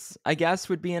finals, I guess,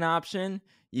 would be an option.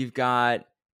 You've got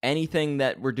anything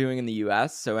that we're doing in the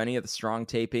US, so any of the strong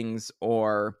tapings,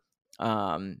 or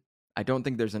I don't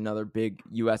think there's another big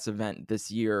US event this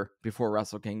year before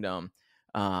Wrestle Kingdom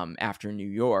after New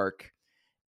York.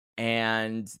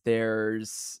 And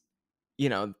there's,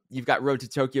 you've got Road to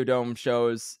Tokyo Dome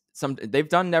shows. They've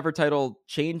done never title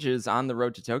changes on the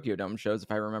Road to Tokyo Dome shows,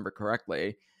 if I remember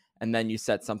correctly. And then you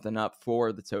set something up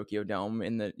for the Tokyo Dome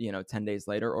in the, 10 days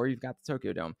later, or you've got the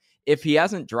Tokyo Dome. If he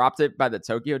hasn't dropped it by the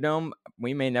Tokyo Dome,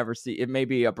 we may never see. It may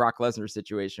be a Brock Lesnar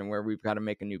situation where we've got to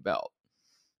make a new belt.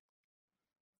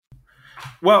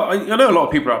 Well, I know a lot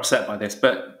of people are upset by this,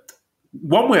 but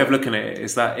one way of looking at it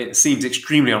is that it seems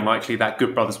extremely unlikely that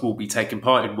Good Brothers will be taking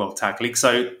part in World Tag League.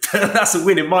 So that's a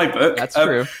win in my book. That's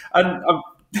true. And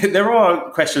there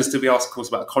are questions to be asked, of course,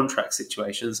 about contract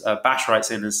situations. Bash writes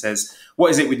in and says,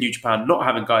 what is it with New Japan not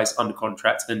having guys under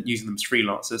contract and using them as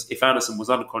freelancers? If Anderson was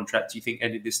under contract, do you think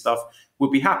any of this stuff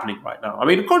would be happening right now? I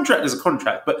mean, a contract is a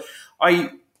contract, but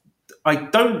I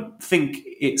don't think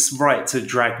it's right to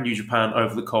drag New Japan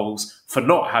over the coals for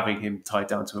not having him tied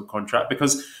down to a contract,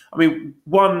 because, I mean,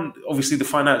 one, obviously the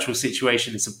financial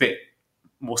situation is a bit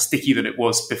more sticky than it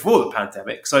was before the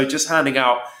pandemic. So just handing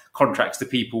out contracts to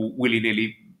people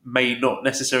willy-nilly may not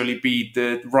necessarily be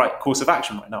the right course of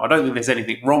action right now. I don't think there's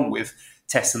anything wrong with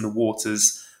testing the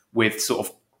waters with sort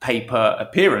of paper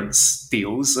appearance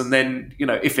deals, and then,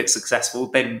 if it's successful,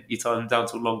 then you tie them down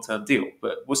to a long-term deal.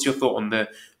 But what's your thought on the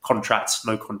contract,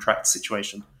 no contract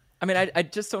situation? I mean, I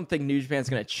just don't think New Japan's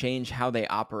going to change how they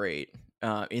operate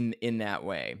in that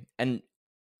way, and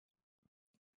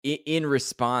in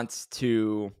response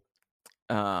to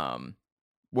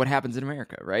what happens in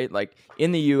America, right? Like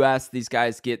in the US, these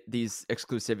guys get these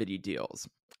exclusivity deals,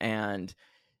 and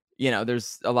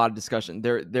there's a lot of discussion.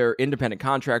 They're independent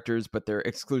contractors, but they're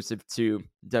exclusive to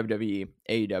WWE,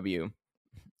 AEW,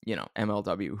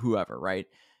 MLW, whoever, right?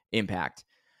 Impact.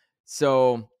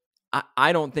 So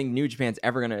I don't think New Japan's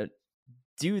ever going to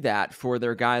do that for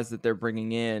their guys that they're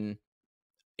bringing in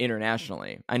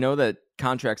internationally. I know that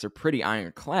contracts are pretty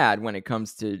ironclad when it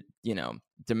comes to,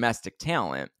 domestic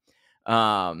talent.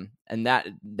 And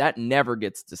that never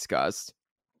gets discussed.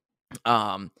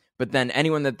 But then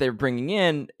anyone that they're bringing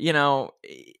in,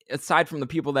 aside from the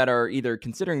people that are either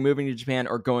considering moving to Japan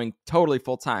or going totally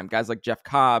full time, guys like Jeff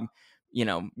Cobb,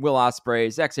 Will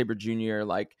Ospreay, Zack Sabre Jr.,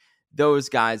 like those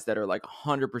guys that are like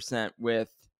 100%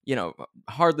 with,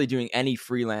 hardly doing any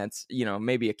freelance,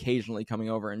 maybe occasionally coming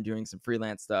over and doing some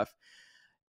freelance stuff.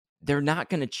 They're not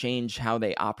going to change how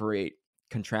they operate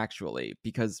contractually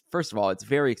because, first of all, it's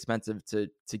very expensive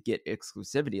to get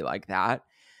exclusivity like that.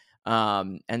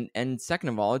 And second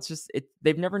of all,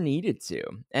 they've never needed to.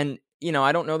 And,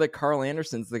 I don't know that Carl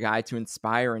Anderson's the guy to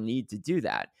inspire a need to do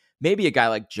that. Maybe a guy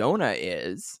like Jonah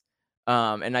is.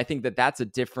 And I think that that's a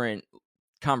different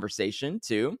conversation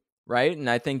too. Right. And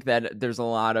I think that there's a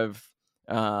lot of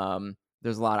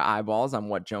eyeballs on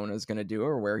what Jonah's going to do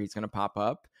or where he's going to pop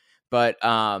up. But,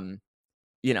 I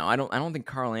don't think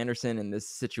Carl Anderson in this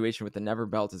situation with the Never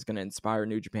Belt is going to inspire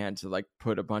New Japan to like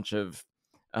put a bunch of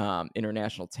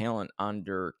international talent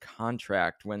under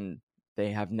contract when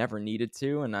they have never needed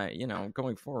to. And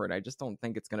going forward, I just don't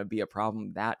think it's going to be a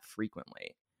problem that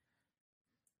frequently.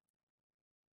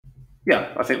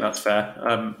 Yeah, I think that's fair.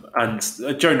 And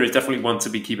Jonah is definitely one to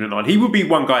be keeping an eye on. He would be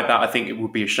one guy that I think it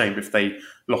would be a shame if they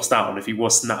lost out on, if he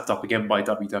was snapped up again by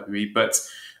WWE. But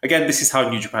again, this is how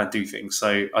New Japan do things.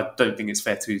 So I don't think it's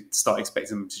fair to start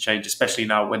expecting them to change, especially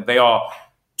now when they are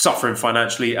suffering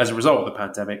financially as a result of the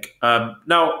pandemic.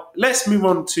 Now, let's move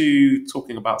on to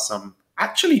talking about some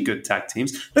actually good tag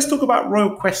teams. Let's talk about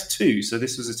Royal Quest 2. So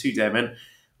this was a 2-day event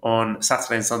on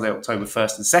Saturday and Sunday, October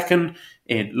 1st and 2nd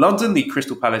in London, the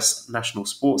Crystal Palace National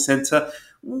Sports Centre.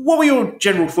 What were your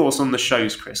general thoughts on the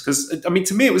shows, Chris? Because, to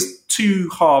me, it was two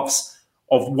halves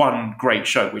of one great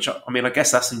show, which, I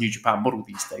guess that's the New Japan model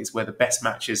these days, where the best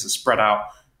matches are spread out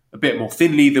a bit more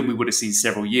thinly than we would have seen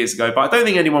several years ago. But I don't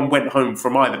think anyone went home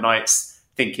from either nights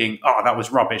thinking, that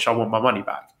was rubbish, I want my money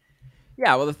back.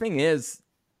 Yeah, well, the thing is,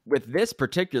 with this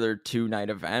particular 2-night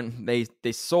event, they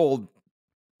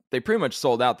pretty much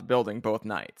sold out the building both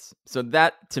nights. So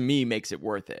that, to me, makes it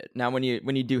worth it. Now, when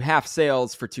you do half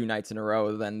sales for 2 nights in a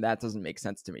row, then that doesn't make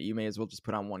sense to me. You may as well just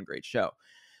put on one great show.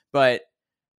 But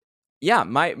yeah,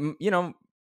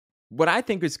 what I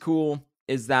think is cool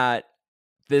is that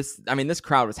this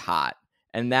crowd was hot,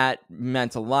 and that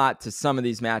meant a lot to some of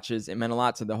these matches. It meant a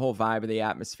lot to the whole vibe of the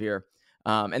atmosphere.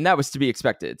 And that was to be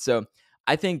expected. So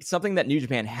I think something that New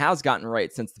Japan has gotten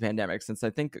right since the pandemic, since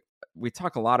I think we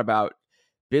talk a lot about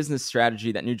business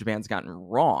strategy that New Japan's gotten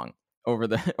wrong over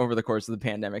the course of the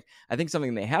pandemic. I think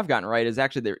something they have gotten right is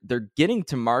actually they're getting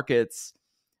to markets.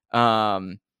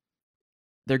 They're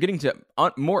getting to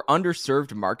more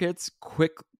underserved markets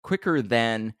quicker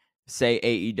than, say,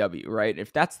 AEW, right?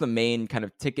 If that's the main kind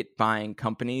of ticket buying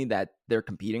company that they're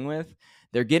competing with,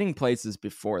 they're getting places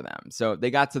before them. So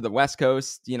they got to the West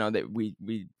Coast, that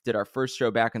we did our first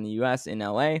show back in the US in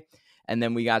LA. And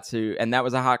then we got to, and that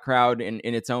was a hot crowd in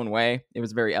its own way. It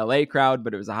was a very LA crowd,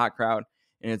 but it was a hot crowd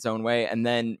in its own way. And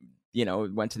then,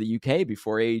 went to the UK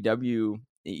before AEW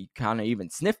kind of even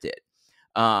sniffed it.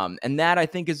 And that, I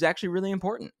think, is actually really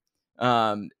important.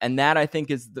 And that, I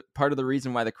think, is part of the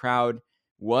reason why the crowd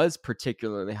was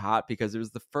particularly hot, because it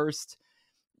was the first,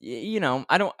 I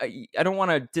don't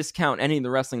want to discount any of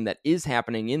the wrestling that is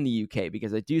happening in the UK,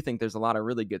 because I do think there's a lot of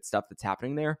really good stuff that's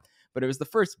happening there. But it was the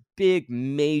first big,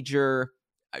 major,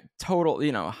 total,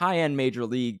 high-end major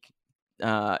league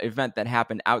event that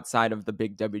happened outside of the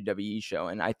big WWE show.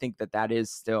 And I think that is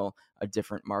still a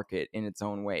different market in its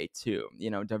own way, too.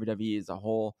 WWE is a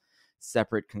whole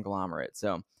separate conglomerate.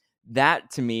 So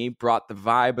that, to me, brought the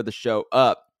vibe of the show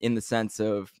up in the sense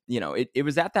of, it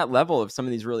was at that level of some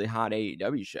of these really hot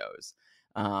AEW shows,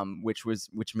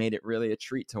 which made it really a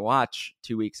treat to watch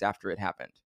 2 weeks after it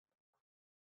happened.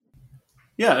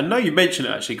 Yeah, and now you mentioned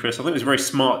it, actually, Chris, I think it was very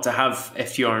smart to have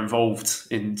FTR involved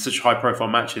in such high-profile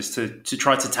matches to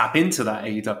try to tap into that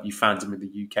AEW fandom in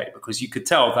the UK, because you could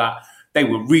tell that they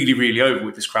were really, really over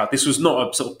with this crowd. This was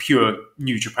not a sort of pure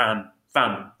New Japan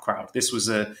fan crowd. This was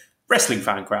a wrestling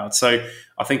fan crowd. So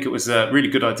I think it was a really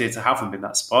good idea to have them in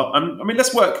that spot. I mean,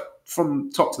 let's work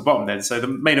from top to the bottom then. So the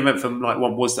main event from night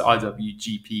one was the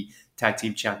IWGP Tag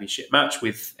Team Championship match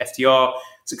with FTR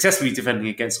successfully defending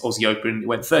against Aussie Open. It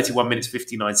went 31 minutes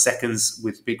 59 seconds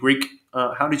with Big Rig.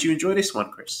 How did you enjoy this one,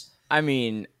 Chris? I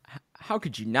mean, how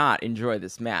could you not enjoy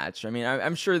this match? I mean,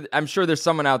 I'm sure there's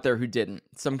someone out there who didn't,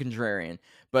 some contrarian,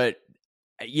 but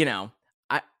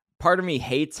part of me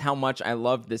hates how much I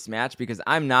love this match because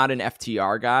I'm not an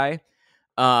FTR guy.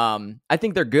 I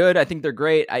think they're good. I think they're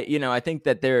great. I think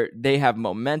that they have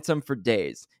momentum for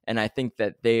days, and I think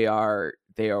that they are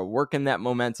working that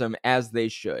momentum as they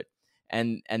should,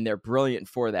 and they're brilliant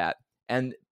for that.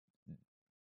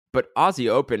 But Aussie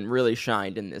Open really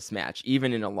shined in this match,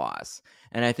 even in a loss.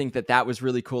 And I think that was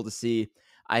really cool to see.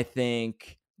 I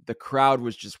think the crowd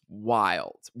was just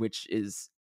wild, which is,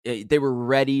 they were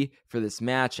ready for this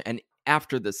match. And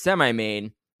after the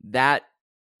semi-main, that's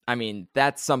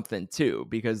something too,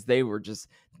 because they were just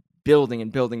building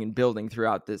and building and building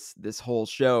throughout this whole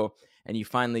show. And you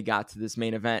finally got to this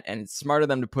main event. And it's smart of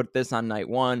them to put this on night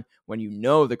one when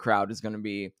the crowd is going to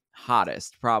be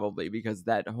hottest, probably, because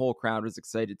that whole crowd was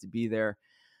excited to be there.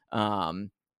 FTR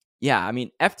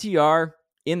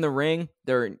in the ring,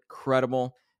 they're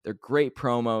incredible. They're great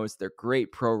promos. They're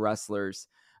great pro wrestlers.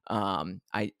 I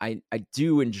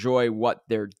do enjoy what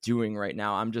they're doing right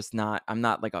now. I'm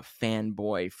not like a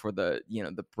fanboy for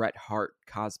the Bret Hart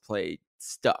cosplay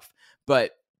stuff,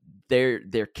 but they're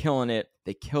killing it.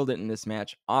 They killed it in this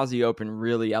match. Aussie Open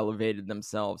really elevated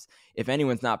themselves. If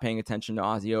anyone's not paying attention to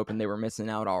Aussie Open, they were missing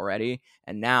out already,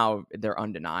 and now they're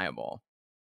undeniable.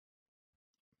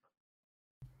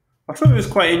 I thought it was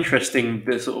quite interesting,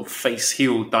 the sort of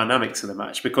face-heel dynamics of the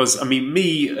match, because, I mean,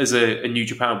 me as a New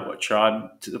Japan watcher, I'm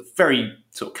very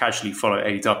sort of casually follow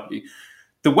AEW.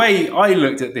 The way I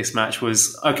looked at this match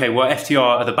was, okay, well, FTR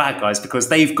are the bad guys because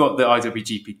they've got the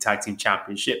IWGP Tag Team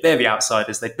Championship. They're the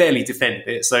outsiders. They barely defended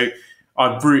it. So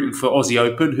I'm rooting for Aussie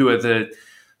Open, who are the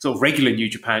sort of regular New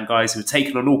Japan guys who are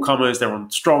taking on all comers. They're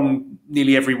on Strong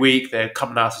nearly every week. They're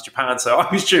coming out of Japan. So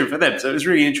I was cheering for them. So it was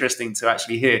really interesting to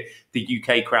actually hear the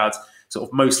UK crowd sort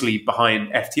of mostly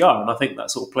behind FTR. And I think that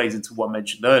sort of plays into what I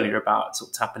mentioned earlier about sort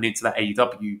of tapping into that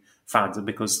AEW fandom,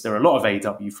 because there are a lot of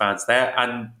AEW fans there.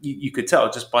 And you could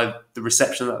tell just by the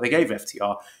reception that they gave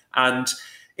FTR. And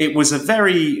it was a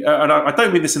very, and I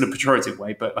don't mean this in a pejorative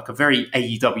way, but like a very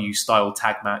AEW style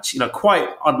tag match, quite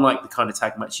unlike the kind of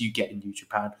tag match you get in New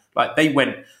Japan. Like they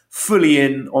went fully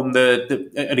in on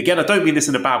the and again, I don't mean this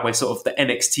in a bad way, sort of the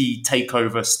NXT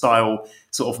takeover style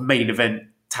sort of main event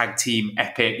tag team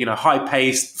epic, high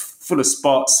paced, full of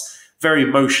spots, very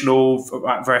emotional,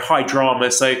 very high drama.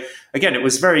 So again, it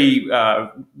was very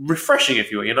refreshing,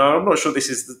 if you will. I'm not sure this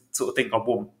is the sort of thing I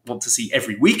want to see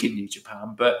every week in New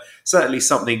Japan, but certainly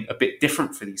something a bit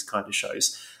different for these kind of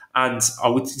shows. And I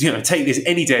would, take this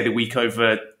any day of the week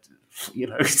over,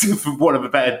 for want of a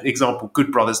better example,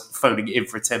 Good Brothers phoning it in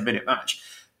for a 10-minute match.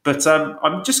 But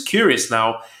I'm just curious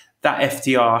now that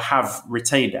FTR have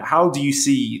retained it. How do you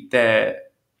see their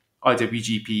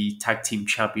IWGP Tag Team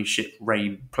Championship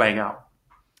reign playing out?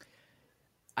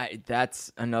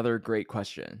 That's another great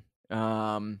question.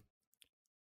 Part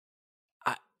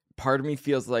of me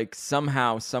feels like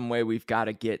somehow, some way, we've got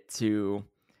to get to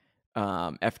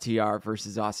FTR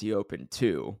versus Aussie Open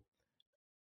 2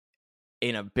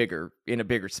 in a bigger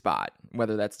spot,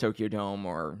 whether that's Tokyo Dome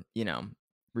or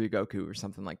Ryogoku or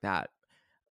something like that.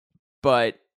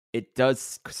 But it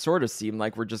does sort of seem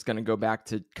like we're just going to go back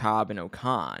to Cobb and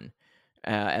Okan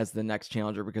as the next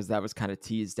challenger, because that was kind of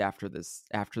teased after this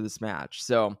match.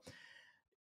 So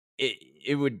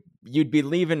you'd be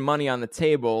leaving money on the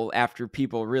table after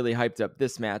people really hyped up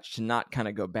this match to not kind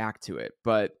of go back to it.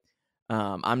 But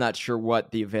I'm not sure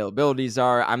what the availabilities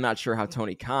are. I'm not sure how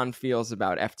Tony Khan feels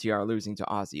about FTR losing to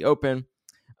Aussie Open.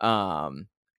 I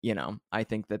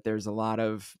think that there's a lot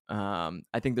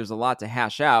to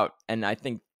hash out, and I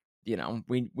think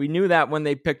we knew that when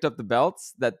they picked up the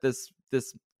belts that this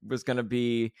was going to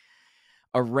be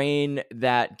a reign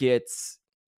that gets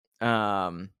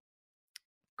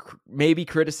maybe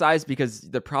criticized because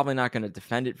they're probably not going to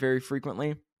defend it very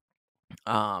frequently.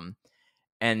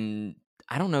 And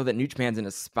I don't know that New Japan's in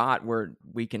a spot where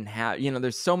we can have,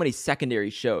 there's so many secondary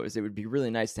shows. It would be really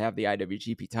nice to have the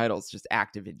IWGP titles just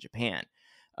active in Japan.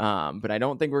 But I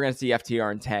don't think we're going to see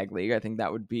FTR in Tag League. I think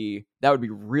that would be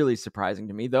really surprising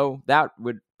to me, though. That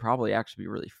would probably actually be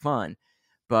really fun.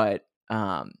 But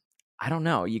I don't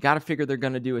know. You got to figure they're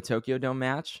going to do a Tokyo Dome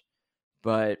match,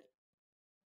 but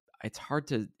it's hard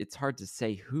to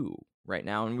say who right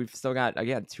now, and we've still got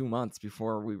 2 months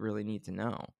before we really need to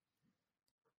know.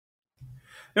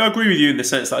 Yeah, I agree with you in the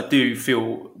sense that I do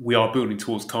feel we are building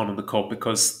towards Khan on the Cob,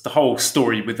 because the whole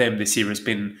story with them this year has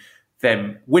been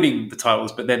them winning the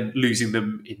titles but then losing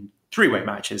them in three-way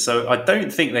matches. So I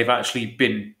don't think they've actually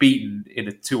been beaten in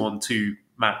a 2-on-2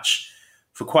 match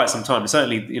for quite some time.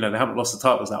 Certainly, they haven't lost the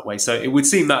titles that way. So it would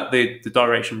seem that the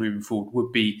direction moving forward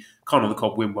would be Khan on the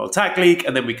Cob win World Tag League,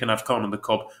 and then we can have Khan on the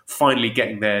Cob finally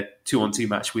getting their 2-on-2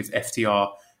 match with FTR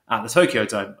at the Tokyo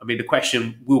Dome. I mean, the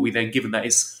question will be then, given that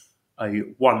it's a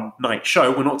one-night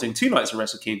show, we're not doing 2 nights of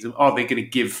Wrestle Kingdom, are they going to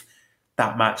give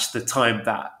that match the time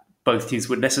that both teams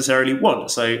would necessarily want?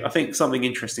 So I think something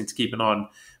interesting to keep an eye on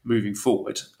moving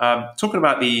forward. Talking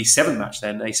about the 7th match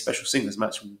then, a special singles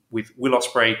match with Will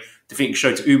Ospreay defeating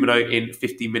Shota Umino in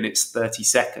 50 minutes 30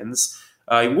 seconds.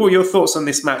 What are your thoughts on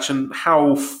this match, and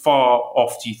how far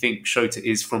off do you think Shota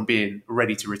is from being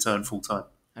ready to return full-time?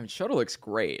 I mean, Shota looks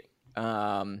great.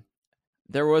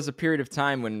 There was a period of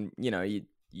time when,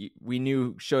 we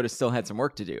knew Shota still had some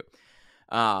work to do.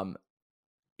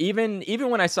 Even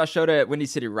when I saw Shota at Windy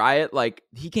City Riot, like,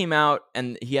 he came out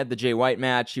and he had the Jay White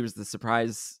match. He was the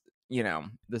surprise,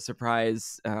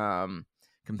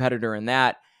 competitor in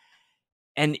that.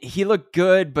 And he looked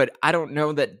good, but I don't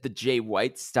know that the Jay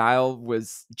White style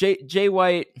was Jay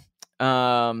White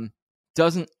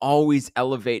doesn't always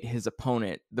elevate his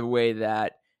opponent the way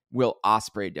that Will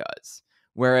Ospreay does.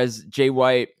 Whereas Jay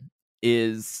White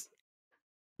is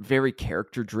very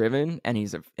character driven, and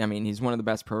he's one of the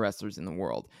best pro wrestlers in the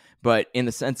world. But in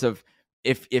the sense of,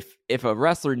 if a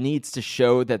wrestler needs to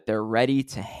show that they're ready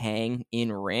to hang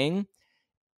in ring,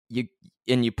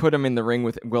 you put them in the ring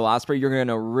with Will Ospreay, you're going to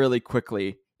know really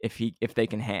quickly if they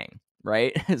can hang,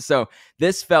 right? So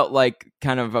this felt like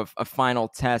kind of a final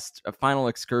test, a final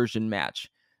excursion match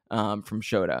from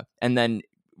Shota. And then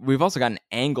we've also got an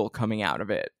angle coming out of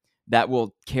it that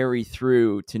will carry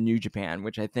through to New Japan,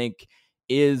 which I think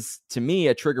is, to me,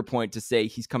 a trigger point to say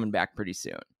he's coming back pretty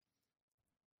soon.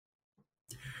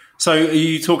 So are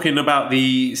you talking about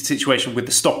the situation with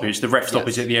the stoppage, the ref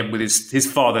stoppage at the end with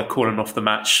his father calling off the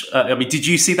match? Did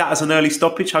you see that as an early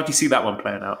stoppage? How do you see that one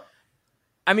playing out?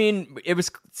 I mean, it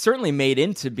was certainly made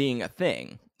into being a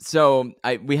thing. So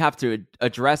we have to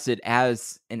address it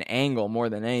as an angle more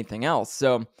than anything else.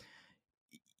 So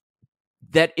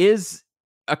that is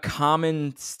a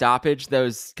common stoppage,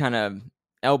 those kind of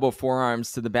elbow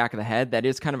forearms to the back of the head. That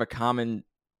is kind of a common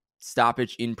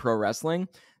stoppage in pro wrestling,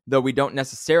 though we don't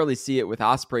necessarily see it with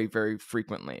Ospreay very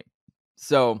frequently.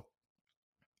 So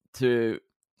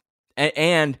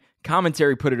and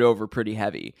commentary put it over pretty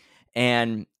heavy.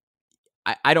 And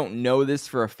I don't know this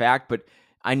for a fact, but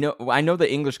I know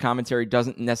the English commentary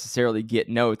doesn't necessarily get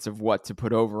notes of what to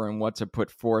put over and what to put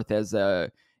forth as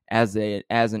an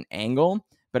angle.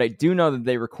 But I do know that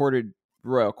they recorded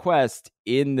Royal Quest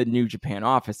in the New Japan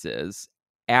offices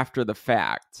after the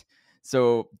fact.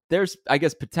 So there's, I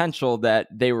guess, potential that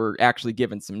they were actually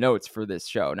given some notes for this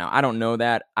show. Now, I don't know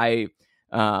that. I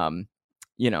haven't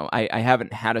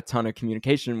had a ton of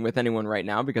communication with anyone right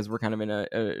now because we're kind of in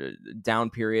a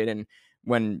down period. And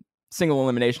when single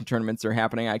elimination tournaments are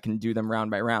happening, I can do them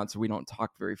round by round. So we don't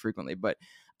talk very frequently, but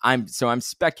I'm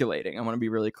speculating. I want to be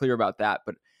really clear about that.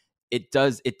 But it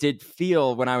did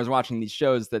feel when I was watching these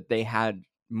shows that they had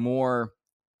more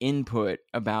input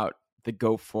about the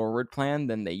go forward plan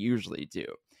than they usually do.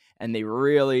 And they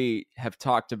really have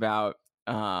talked about,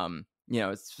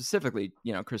 specifically,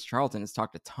 Chris Charlton has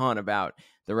talked a ton about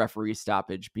the referee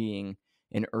stoppage being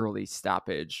an early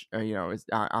stoppage,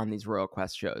 on these Royal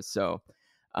Quest shows. So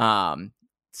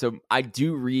I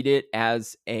do read it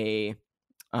as an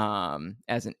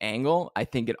angle. I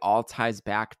think it all ties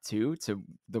back to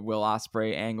the Will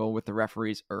Ospreay angle with the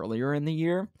referees earlier in the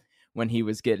year when he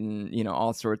was getting,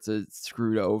 all sorts of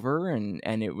screwed over,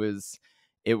 and it was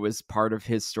part of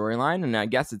his storyline. And I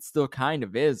guess it still kind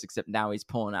of is, except now he's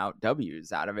pulling out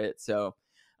W's out of it. So,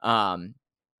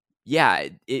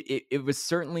 it was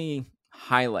certainly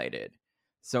highlighted.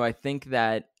 So I think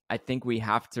we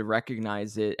have to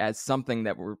recognize it as something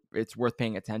that it's worth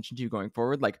paying attention to going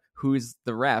forward. Like, who's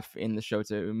the ref in the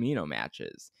Shota Umino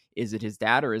matches? Is it his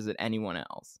dad or is it anyone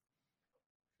else?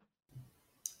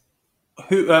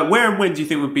 Where and when do you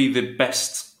think would be the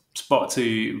best spot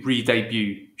to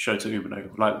re-debut Shota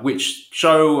Umino? Like, which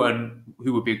show, and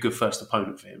who would be a good first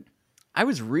opponent for him? I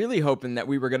was really hoping that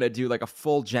we were going to do like a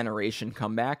full generation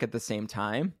comeback at the same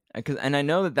time. And I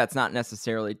know that that's not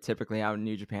necessarily typically how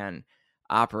New Japan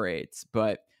operates,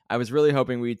 but I was really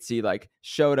hoping we'd see like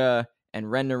Shota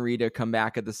and Ren Narita come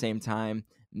back at the same time,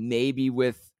 maybe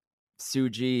with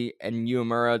Tsuji and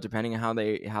Uemura, depending on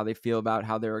how they feel about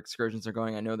how their excursions are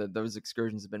going. I know that those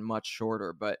excursions have been much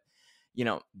shorter, but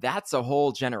that's a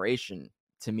whole generation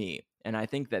to me And I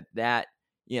think that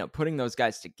putting those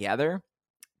guys together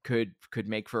could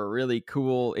make for a really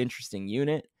cool, interesting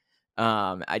unit.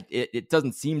 It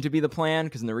doesn't seem to be the plan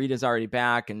because Narita's already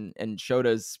back and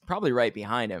Shota's probably right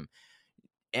behind him.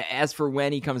 As for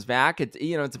when he comes back, it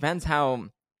depends how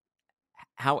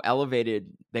elevated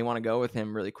they want to go with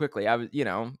him really quickly.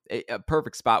 A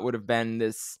perfect spot would have been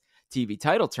this TV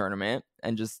title tournament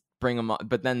and just bring him up,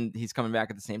 but then he's coming back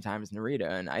at the same time as Narita,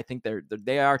 and I think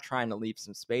they are trying to leave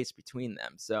some space between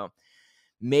them. So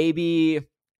maybe,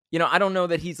 I don't know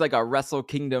that he's like a Wrestle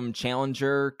Kingdom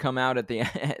challenger come out at the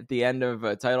at the end of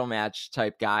a title match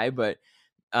type guy, but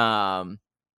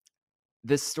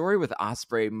this story with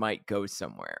Ospreay might go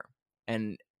somewhere,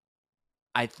 and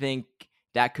I think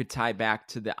that could tie back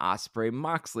to the Ospreay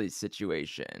Moxley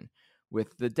situation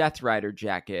with the Death Rider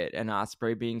jacket and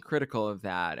Ospreay being critical of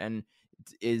that. And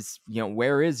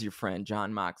where is your friend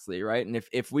Jon Moxley, right? And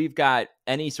if we've got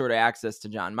any sort of access to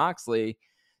Jon Moxley,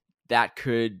 that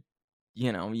could,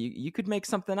 you could make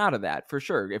something out of that for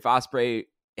sure. If Ospreay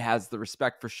has the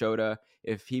respect for Shota,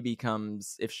 if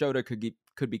Shota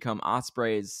could become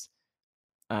Ospreay's,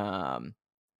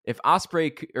 if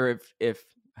Ospreay, or if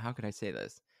how could I say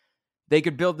this? They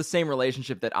could build the same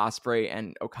relationship that Ospreay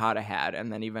and Okada had,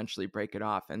 and then eventually break it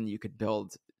off, and you could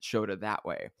build Shota that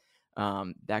way.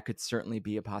 That could certainly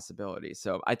be a possibility.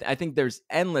 So I think there's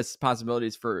endless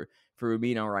possibilities for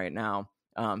Umino right now.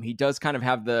 He does kind of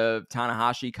have the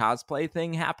Tanahashi cosplay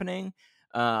thing happening.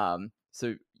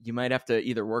 So you might have to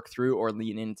either work through or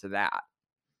lean into that.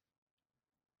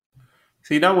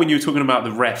 See, now when you were talking about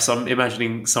the refs, I'm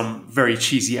imagining some very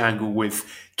cheesy angle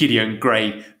with Gideon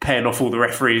Gray paying off all the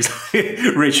referees,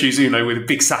 Rich Uzuno with a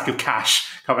big sack of cash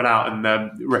coming out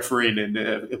and refereeing in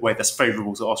a way that's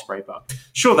favourable to Ospreay. But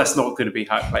sure, that's not going to be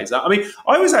how it plays out. I mean,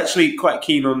 I was actually quite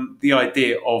keen on the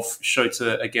idea of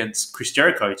Shota against Chris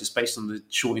Jericho, just based on the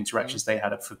short interactions they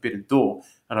had at Forbidden Door.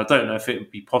 And I don't know if it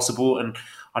would be possible. And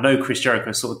I know Chris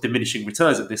Jericho is sort of diminishing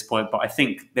returns at this point, but I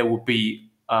think there will be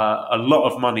a lot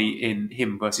of money in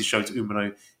him versus Shota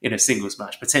Umino in a singles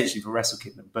match, potentially for Wrestle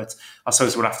Kingdom. But I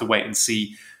suppose we'll have to wait and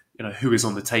see, who is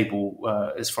on the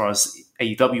table as far as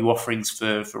AEW offerings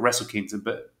for Wrestle Kingdom.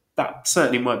 But that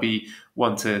certainly might be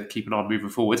one to keep an eye on moving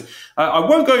forward. I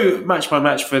won't go match by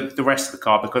match for the rest of the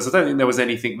card because I don't think there was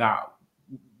anything that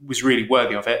was really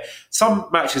worthy of it. Some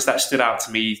matches that stood out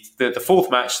to me, the fourth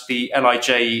match, the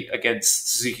LIJ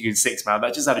against Suzuki Gun 6-man,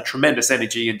 that just had a tremendous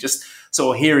energy, and just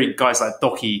sort of hearing guys like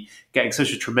Doki getting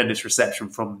such a tremendous reception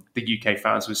from the UK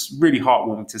fans was really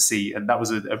heartwarming to see, and that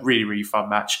was a really, really fun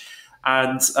match.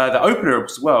 And the opener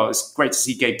as well, it's great to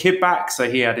see Gabe Kidd back. So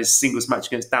he had his singles match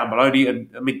against Dan Maloney, and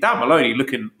I mean, Dan Maloney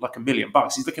looking like $1 million.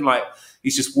 He's looking like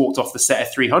he's just walked off the set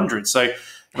of 300. So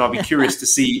and I'll be curious to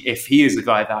see if he is a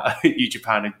guy that New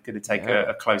Japan are going to take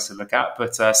a closer look at.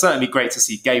 But certainly great to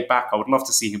see Gabe back. I would love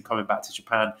to see him coming back to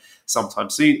Japan sometime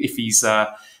soon if he's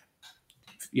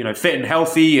fit and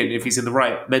healthy, and if he's in the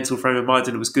right mental frame of mind.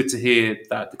 And it was good to hear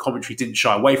that the commentary didn't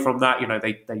shy away from that.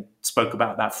 They spoke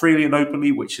about that freely and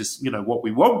openly, which is what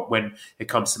we want when it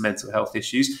comes to mental health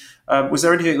issues. Was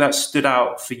there anything that stood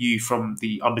out for you from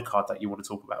the undercard that you want to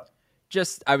talk about?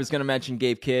 I was going to mention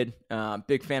Gabe Kidd.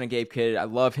 Big fan of Gabe Kidd. I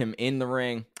love him in the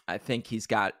ring. I think he's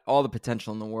got all the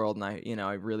potential in the world, and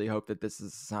I really hope that this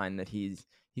is a sign that he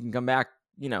can come back,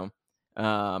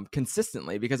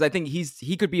 consistently, because I think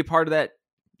he could be a part of that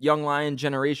young lion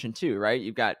generation too, right?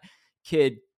 You've got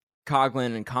Kidd,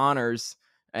 Coughlin, and Connors,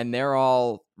 and they're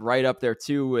all right up there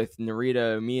too with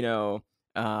Narita, Umino,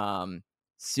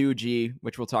 Tsuji,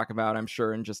 which we'll talk about, I'm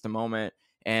sure, in just a moment,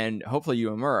 and hopefully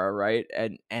Uemura, right?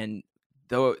 And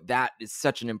though that is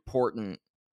such an important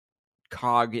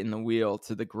cog in the wheel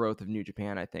to the growth of New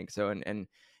Japan, I think so.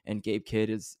 And Gabe Kidd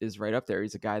is right up there.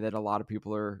 He's a guy that a lot of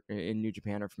people in New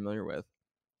Japan are familiar with.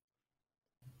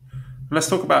 Let's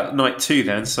talk about night 2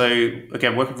 then. So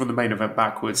again, working from the main event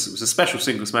backwards, it was a special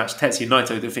singles match. Tetsuya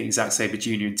Naito defeating Zack Sabre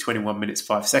Jr. in 21 minutes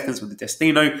 5 seconds with the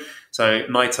Destino. So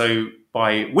Naito,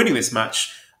 by winning this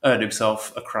match, earned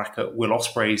himself a crack at Will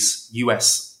Ospreay's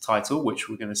US title, which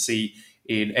we're going to see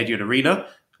in Edion Arena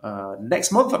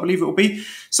next month, I believe it will be.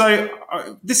 So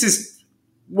this is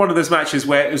one of those matches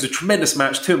where it was a tremendous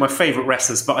match, two of my favourite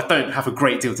wrestlers, but I don't have a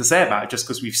great deal to say about it just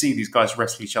because we've seen these guys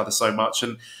wrestle each other so much.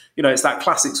 And, it's that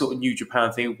classic sort of New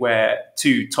Japan thing where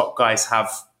two top guys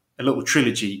have a little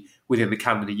trilogy within the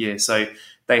calendar year. So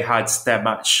they had their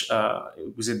match,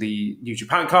 it was in the New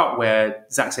Japan Cup where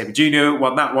Zack Sabre Jr.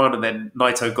 won that one, and then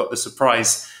Naito got the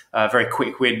surprise very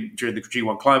quick win during the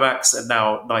G1 Climax, and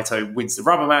now Naito wins the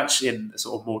rubber match in a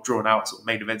sort of more drawn out sort of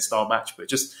main event style match. But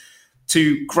just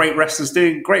two great wrestlers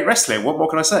doing great wrestling. What more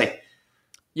can I say?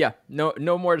 Yeah,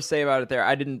 no more to say about it there.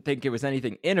 I didn't think it was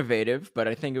anything innovative, but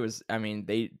I think it was, I mean,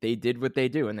 they did what they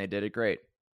do and they did it great.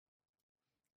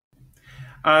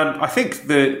 And I think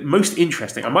the most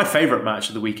interesting, and my favourite match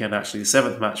of the weekend, actually, the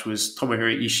seventh match, was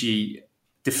Tomohiro Ishii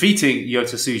defeating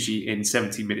Yota Tsuji in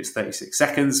 17 minutes 36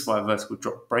 seconds via vertical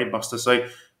drop brainbuster. So, I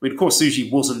mean, of course,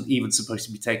 Tsuji wasn't even supposed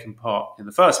to be taking part in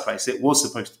the first place. It was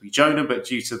supposed to be Jonah, but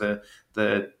due to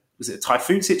the was it a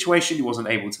typhoon situation, he wasn't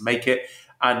able to make it.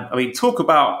 And I mean, talk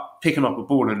about picking up a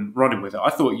ball and running with it. I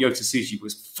thought Yota Tsuji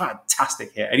was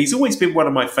fantastic here, and he's always been one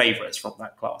of my favourites from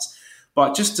that class.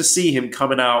 But just to see him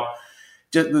coming out,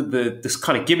 just this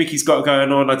kind of gimmick he's got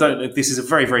going on. I don't know. This is a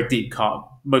very, very deep cut.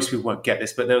 Most people won't get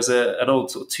this, but there was an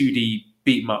old sort of 2D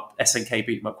beat 'em up, SNK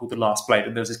beat 'em up called The Last Blade,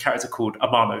 and there was this character called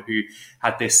Amano who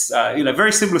had this,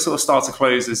 very similar sort of starter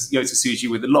clothes as Yota Tsuji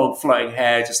with the long flowing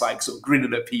hair, just like sort of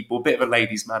grinning at people, a bit of a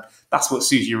ladies' man. That's what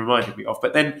Tsuji reminded me of.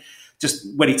 But then, just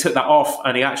when he took that off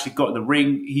and he actually got in the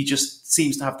ring, he just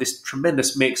seems to have this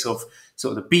tremendous mix of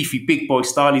sort of the beefy big boy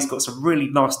style. He's got some really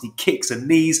nasty kicks and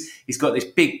knees. He's got this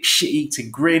big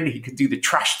shit-eating grin. He can do the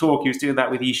trash talk. He was doing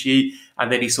that with Ishii.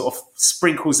 And then he sort of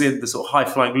sprinkles in the sort of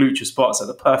high-flying lucha spots at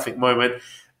the perfect moment.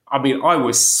 I mean, I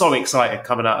was so excited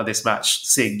coming out of this match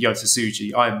seeing Yota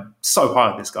Tsuji. I'm so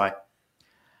high on this guy.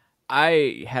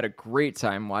 I had a great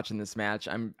time watching this match.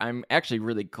 I'm actually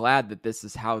really glad that this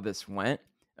is how this went.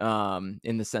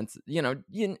 In the sense,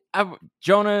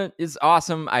 Jonah is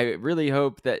awesome. I really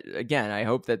hope that, again,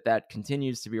 that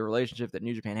continues to be a relationship that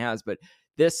New Japan has. But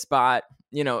this spot,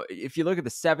 if you look at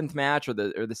the seventh match or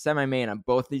the semi-main on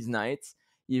both these nights,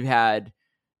 you had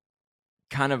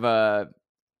kind of a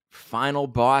final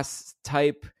boss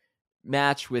type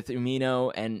match with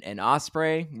Umino and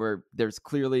Ospreay, where there's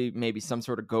clearly maybe some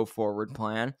sort of go forward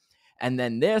plan. And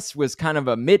then this was kind of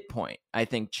a midpoint, I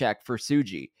think, check for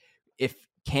Tsuji.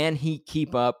 Can he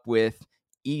keep up with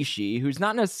Ishii, who's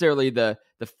not necessarily the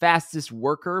fastest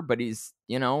worker, but he's,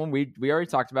 we already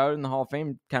talked about it in the Hall of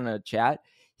Fame kind of chat.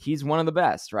 He's one of the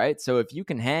best, right? So if you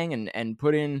can hang and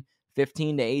put in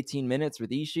 15 to 18 minutes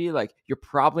with Ishii, like, you're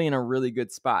probably in a really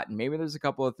good spot. And maybe there's a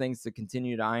couple of things to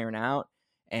continue to iron out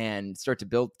and start to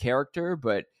build character,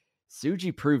 but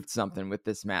Tsuji proved something with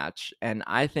this match. And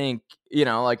I think,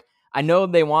 I know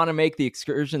they want to make the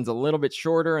excursions a little bit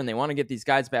shorter and they want to get these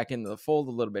guys back into the fold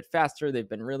a little bit faster. They've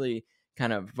been really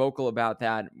kind of vocal about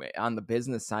that on the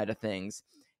business side of things.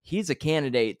 He's a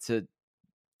candidate to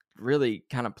really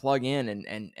kind of plug in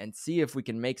and see if we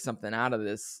can make something out of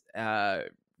this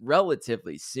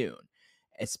relatively soon,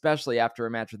 especially after a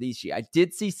match with Ishii. I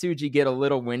did see Tsuji get a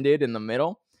little winded in the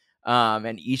middle,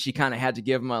 and Ishii kind of had to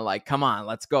give him a, like, come on,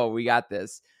 let's go, we got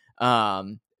this.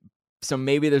 So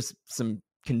maybe there's some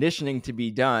conditioning to be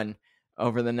done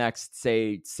over the next,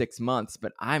 say, 6 months,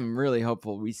 but I'm really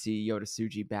hopeful we see Yota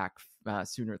Tsuji back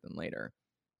sooner than later.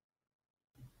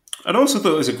 I also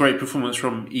thought it was a great performance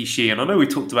from Ishii, and I know we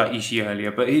talked about Ishii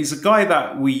earlier, but he's a guy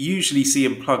that we usually see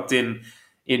him plugged in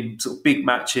sort of big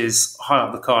matches high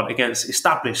up the card against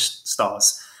established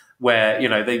stars, where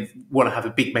they want to have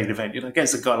a big main event,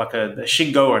 against a guy like a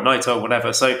Shingo or a Naito or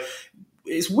whatever. So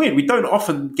it's weird. We don't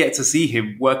often get to see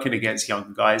him working against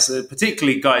young guys,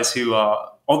 particularly guys who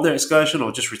are on their excursion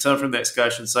or just returned from their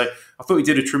excursion. So I thought he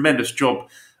did a tremendous job,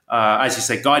 as you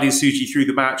say, guiding Tsuji through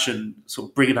the match and sort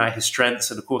of bringing out his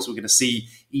strengths. And of course, we're going to see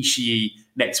Ishii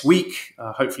next week,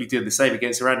 hopefully doing the same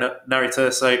against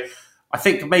Narita. So I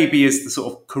think maybe as the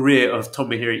sort of career of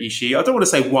Tomohiro Ishii, I don't want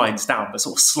to say winds down, but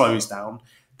sort of slows down,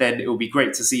 then it will be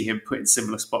great to see him put in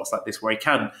similar spots like this where he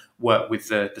can work with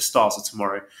the stars of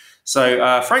tomorrow.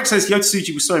 So Frank says Yota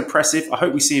Tsuji was so impressive. I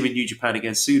hope we see him in New Japan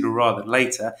again sooner rather than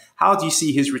later. How do you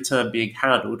see his return being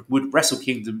handled? Would Wrestle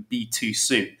Kingdom be too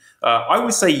soon? I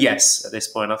would say yes at this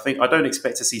point. I don't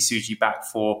expect to see Tsuji back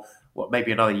for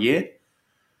maybe another year.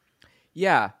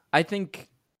 Yeah, I think.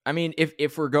 I mean,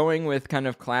 if we're going with kind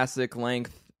of classic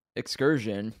length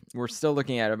excursion, we're still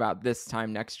looking at about this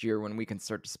time next year when we can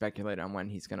start to speculate on when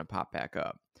he's going to pop back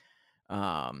up.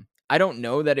 I don't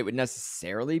know that it would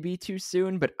necessarily be too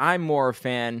soon, but I'm more a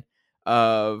fan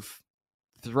of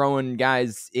throwing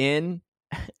guys in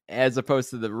as opposed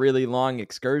to the really long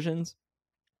excursions.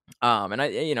 And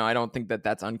I don't think that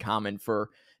that's uncommon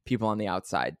for people on the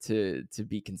outside to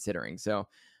be considering. So,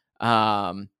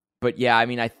 but yeah, I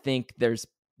mean, I think there's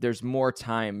more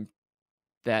time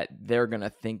that they're going to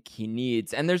think he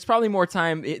needs. And there's probably more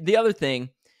time. The other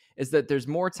thing is that there's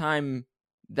more time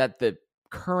that the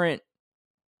current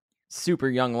super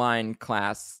young line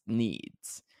class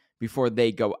needs before they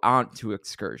go on to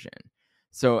excursion.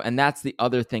 So, and that's the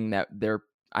other thing that they're,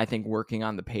 I think, working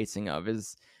on the pacing of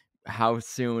is how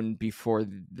soon before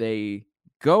they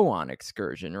go on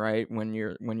excursion, right? When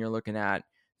you're looking at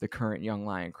the current young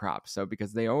lion crop. So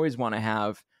because they always want to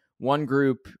have one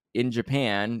group in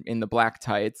Japan in the black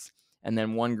tights and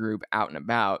then one group out and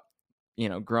about,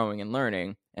 growing and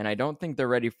learning. And I don't think they're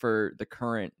ready for the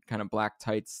current kind of black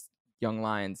tights young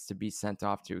lions to be sent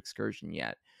off to excursion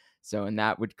yet. So, and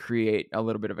that would create a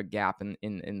little bit of a gap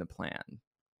in the plan.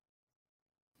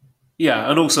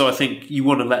 Yeah, and also I think you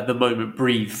want to let the moment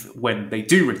breathe when they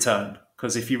do return,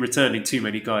 because if you're returning too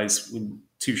many guys in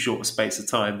too short a space of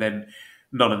time, then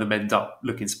none of them end up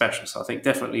looking special. So I think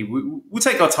definitely we'll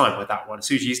take our time with that one.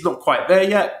 Tsuji's not quite there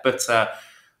yet, but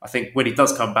I think when he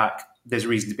does come back, there's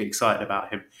reason to be excited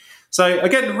about him. So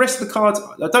again, the rest of the cards,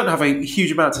 I don't have a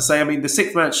huge amount to say. I mean, the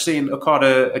sixth match, seeing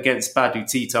Okada against Badu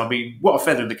Tito, I mean, what a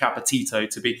feather in the cap of Tito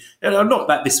to be. Not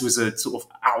that this was a sort of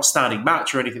outstanding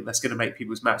match or anything that's going to make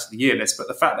people's match of the year list, but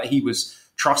the fact that he was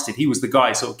trusted, he was the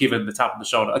guy sort of given the tap on the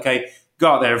shoulder. Okay, go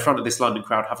out there in front of this London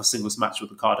crowd, have a singles match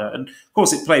with Okada. And of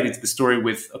course, it played into the story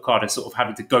with Okada sort of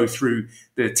having to go through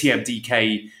the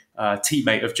TMDK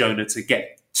teammate of Jonah to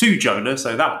get to Jonah.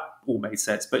 So that all made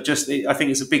sense. But I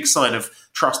think it's a big sign of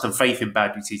trust and faith in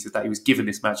Badu Tito that he was given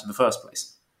this match in the first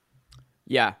place.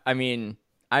 Yeah, I mean,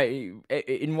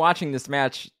 in watching this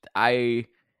match, I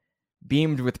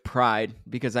beamed with pride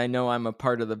because I know I'm a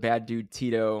part of the Badu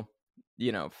Tito,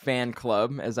 fan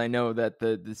club, as I know that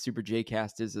the Super J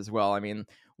Cast is as well. I mean,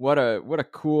 what a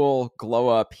cool glow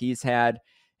up he's had,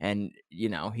 and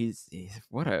he's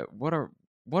what a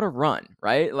run,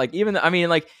 right? Like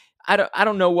I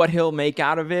don't know what he'll make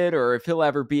out of it or if he'll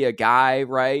ever be a guy,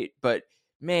 right? But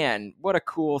man, what a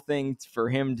cool thing for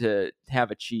him to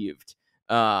have achieved.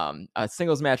 A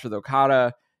singles match with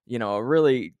Okada,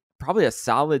 really probably a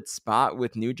solid spot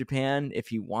with New Japan if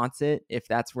he wants it, if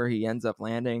that's where he ends up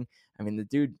landing. I mean, the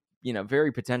dude,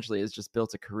 very potentially has just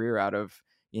built a career out of,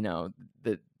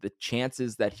 the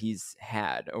chances that he's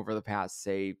had over the past,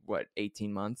 say,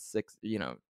 18 months,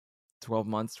 12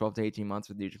 to 18 months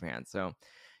with New Japan. So,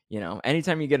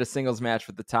 anytime you get a singles match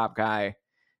with the top guy,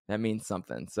 that means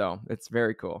something. So it's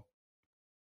very cool.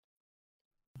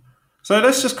 So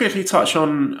let's just quickly touch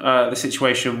on the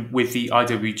situation with the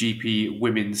IWGP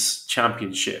Women's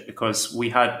Championship, because we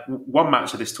had one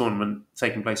match of this tournament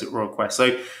taking place at Royal Quest.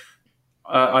 So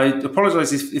I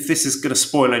apologise if this is going to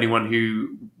spoil anyone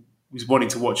who was wanting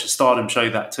to watch a Stardom show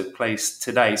that took place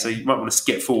today. So you might want to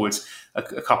skip forwards a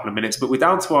couple of minutes. But we're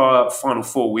down to our final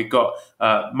four. We've got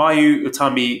Mayu,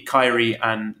 Utami, Kairi,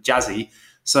 and Jazzy.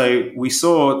 So we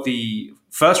saw the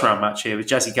first round match here with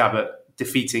Jazzy Gabert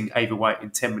defeating Ava White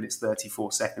in 10 minutes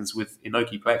 34 seconds with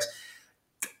Inoki Plex.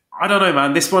 I don't know,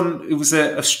 man. This one, it was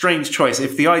a strange choice.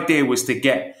 If the idea was to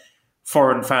get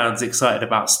foreign fans excited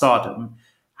about Stardom,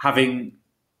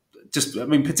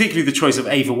 particularly the choice of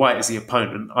Ava White as the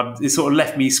opponent, it sort of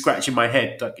left me scratching my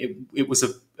head. Like it was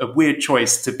a weird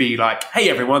choice to be like, hey,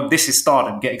 everyone, this is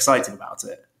Stardom. Get excited about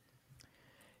it.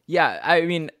 Yeah, I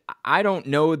mean, I don't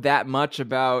know that much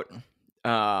about...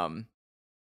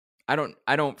 I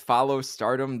don't follow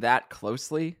Stardom that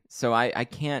closely, so I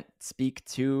can't speak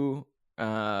too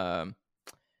much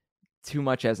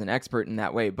as an expert in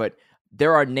that way. But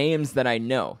there are names that I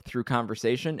know through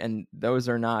conversation, and these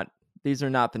are not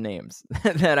the names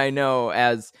that I know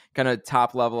as kind of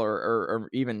top level or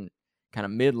even kind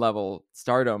of mid level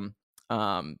Stardom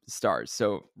stars.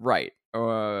 So right,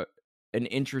 an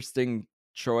interesting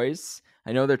choice.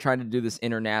 I know they're trying to do this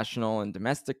international and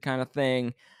domestic kind of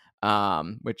thing.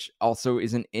 Which also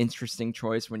is an interesting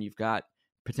choice when you've got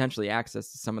potentially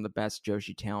access to some of the best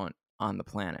Joshi talent on the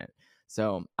planet.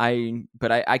 So I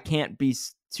can't be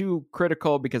too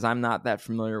critical because I'm not that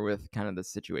familiar with kind of the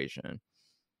situation.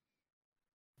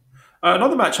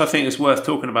 Another match I think is worth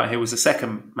talking about here was the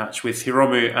second match with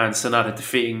Hiromu and Sanada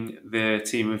defeating the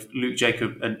team of Luke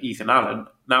Jacob and Ethan Allen.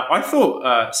 Now, I thought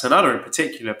Sanada in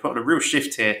particular put on a real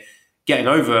shift here, getting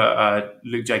over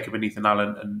Luke Jacob and Ethan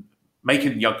Allen and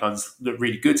making the Young Guns look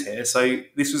really good here. So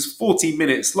this was 14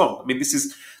 minutes long. I mean,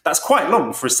 that's quite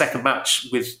long for a second match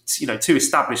with two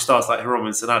established stars like Hiromu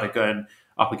and Sanada going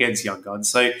up against Young Guns.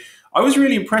 So I was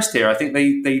really impressed here. I think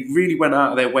they really went out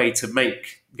of their way to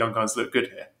make Young Guns look good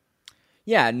here.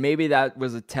 Yeah, and maybe that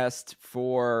was a test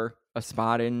for a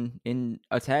spot in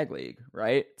a tag league,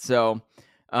 right? So,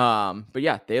 but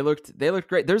yeah, they looked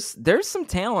great. There's some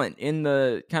talent in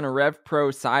the kind of Rev Pro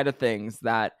side of things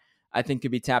that I think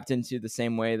could be tapped into the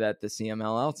same way that the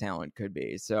CMLL talent could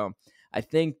be. So I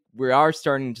think we are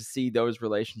starting to see those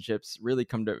relationships really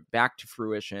come back to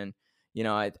fruition.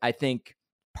 I think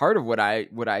part of what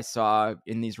I saw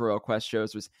in these Royal Quest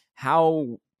shows was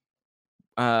how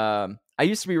I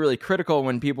used to be really critical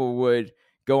when people would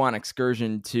go on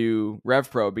excursion to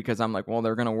RevPro because I'm like, well,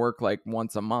 they're going to work like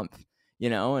once a month,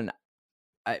 and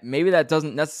maybe that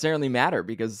doesn't necessarily matter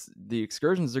because the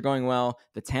excursions are going well,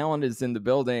 the talent is in the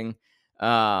building,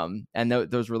 and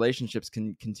those relationships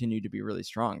can continue to be really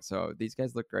strong. So these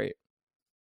guys look great.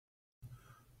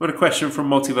 Got a question from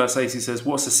Multiverse Ace. He says,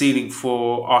 what's the ceiling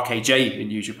for RKJ in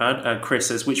New Japan? And Chris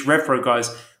says, which RevPro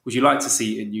guys would you like to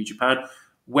see in New Japan?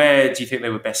 Where do you think they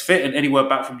would best fit? And any word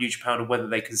back from New Japan on whether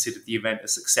they considered the event a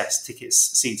success? Tickets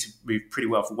seem to move pretty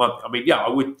well for one. I mean, yeah, I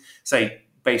would say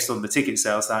based on the ticket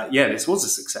sales that, yeah, this was a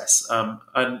success.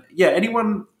 And yeah,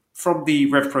 anyone from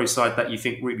the RevPro side that you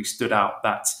think really stood out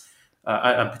that,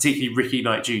 and particularly Ricky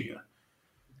Knight Jr.?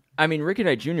 I mean, Ricky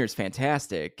Knight Jr. is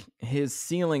fantastic. His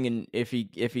ceiling, and if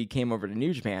he came over to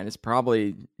New Japan, is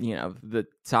probably the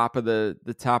top of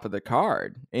the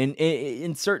card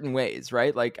in certain ways,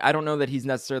 right? Like, I don't know that he's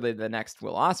necessarily the next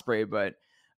Will Ospreay, but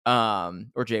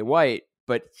or Jay White,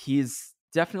 but he's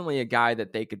definitely a guy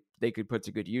that they could put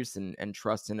to good use and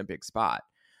trust in a big spot.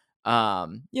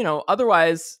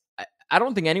 Otherwise, I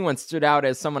don't think anyone stood out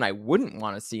as someone I wouldn't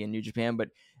want to see in New Japan, but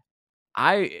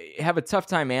I have a tough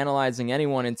time analyzing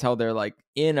anyone until they're like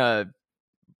in a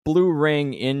blue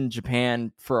ring in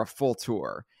Japan for a full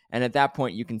tour. And at that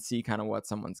point you can see kind of what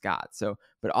someone's got. So,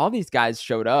 but all these guys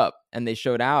showed up and they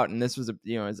showed out, and this was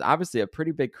it's obviously a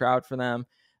pretty big crowd for them.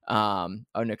 An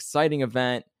exciting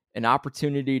event, an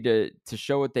opportunity to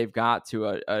show what they've got to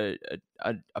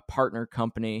a partner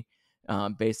company,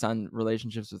 based on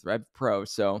relationships with RevPro.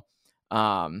 So,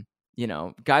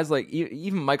 guys like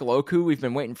even Michael Oku, we've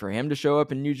been waiting for him to show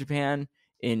up in New Japan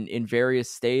in various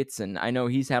states. And I know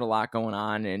he's had a lot going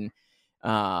on and,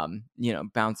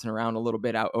 bouncing around a little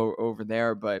bit out over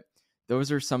there, but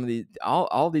those are some of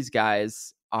all these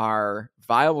guys are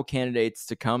viable candidates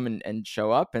to come and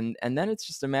show up. And then it's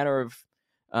just a matter of,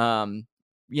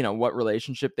 what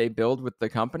relationship they build with the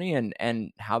company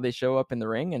and how they show up in the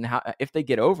ring and how, if they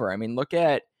get over. I mean, look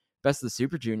at Best of the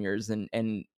Super Juniors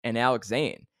and Alex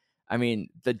Zane. I mean,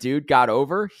 the dude got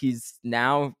over. He's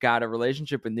now got a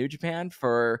relationship with New Japan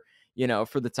for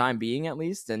the time being, at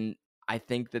least. And I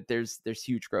think that there's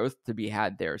huge growth to be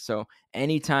had there. So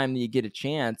anytime you get a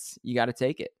chance, you got to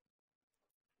take it.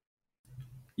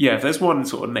 Yeah, if there's one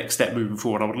sort of next step moving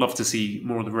forward, I would love to see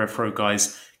more of the RevPro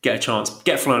guys get a chance,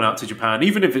 get flown out to Japan,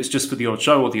 even if it's just for the odd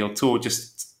show or the odd tour,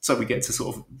 just so we get to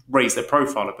sort of raise their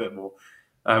profile a bit more.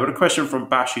 But a question from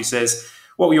Bash who says,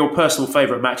 what were your personal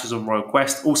favourite matches on Royal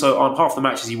Quest? Also, on half the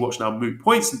matches you watch now moot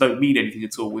points and don't mean anything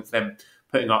at all with them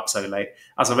putting up so late.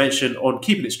 As I mentioned, on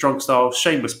Keeping It Strong Style,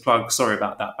 shameless plug, sorry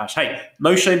about that, Bash. Hey,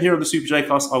 no shame here on the Super J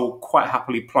Cast. I will quite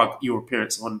happily plug your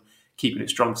appearance on Keeping It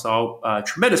Strong Style.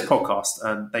 Tremendous podcast,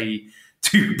 and they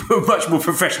do much more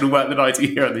professional work than I do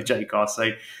here on the J Cast.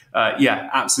 So, yeah,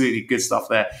 absolutely good stuff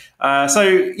there. My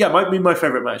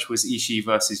favourite match was Ishii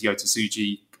versus Yota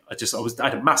Tsuji. I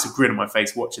had a massive grin on my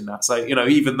face watching that. So,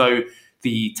 even though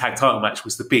the tag title match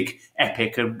was the big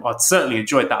epic, and I'd certainly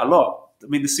enjoyed that a lot, I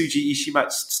mean, the Tsuji Ishii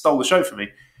match stole the show for me.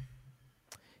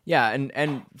 Yeah,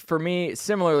 and for me,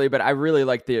 similarly, but I really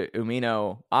like the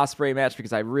Umino Ospreay match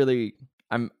because I'm really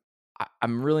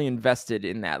invested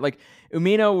in that. Like,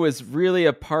 Umino was really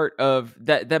a part of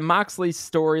that Moxley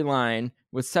storyline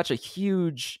was such a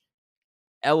huge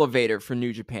elevator for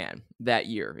New Japan that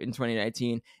year in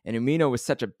 2019, and Umino was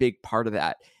such a big part of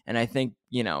that. And I think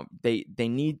they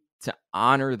need to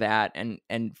honor that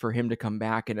and for him to come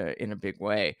back in a big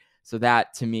way. So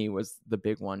that to me was the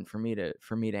big one for me to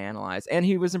analyze. And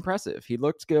he was impressive. He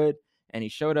looked good and he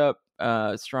showed up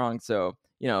strong. So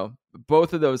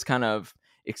both of those kind of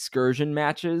excursion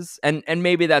matches, and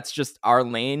maybe that's just our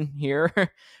lane here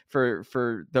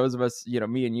for those of us,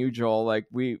 me and you, Joel, like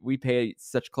we pay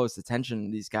such close attention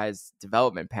to these guys'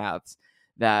 development paths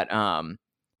that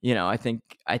I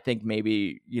think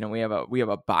maybe we have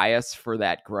a bias for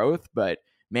that growth, but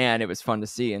man, it was fun to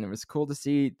see, and it was cool to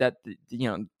see that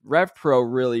RevPro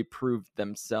really proved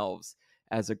themselves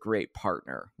as a great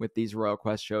partner with these Royal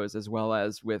Quest shows, as well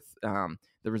as with the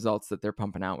results that they're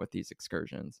pumping out with these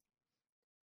excursions.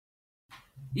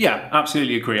 Yeah,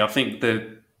 absolutely agree. I think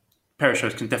the pair of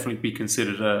shows can definitely be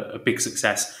considered a big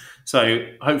success. So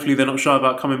hopefully they're not shy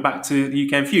about coming back to the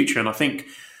UK in future. And I think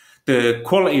the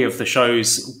quality of the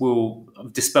shows will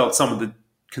dispel some of the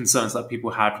concerns that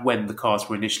people had when the cards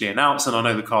were initially announced. And I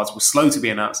know the cards were slow to be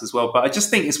announced as well. But I just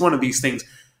think it's one of these things,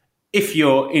 if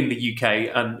you're in the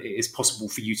UK and it is possible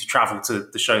for you to travel to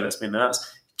the show that's been announced,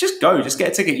 just go, just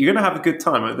get a ticket. You're going to have a good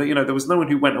time. There was no one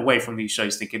who went away from these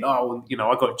shows thinking, I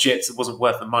got jits. It wasn't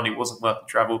worth the money. It wasn't worth the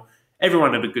travel.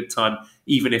 Everyone had a good time,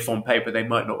 even if on paper they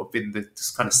might not have been the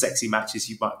kind of sexy matches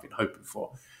you might have been hoping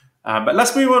for. But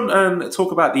let's move on and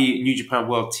talk about the New Japan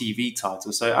World TV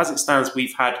title. So as it stands,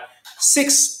 we've had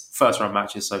 6 first-round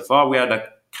matches so far. We had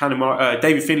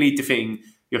David Finlay defeating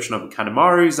Yoshinobu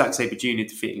Kanemaru, Zack Sabre Jr.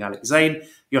 defeating Alex Zane,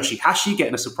 Yoshihashi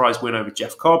getting a surprise win over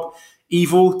Jeff Cobb,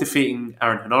 Evil defeating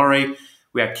Aaron Henare.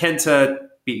 We had Kenta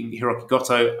beating Hiroki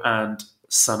Goto and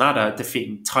Sanada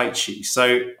defeating Taichi.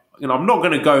 So, I'm not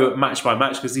going to go match by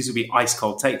match because these will be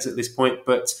ice-cold takes at this point,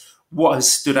 but what has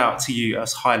stood out to you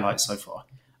as highlights so far?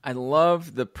 I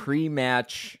love the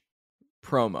pre-match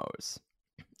promos.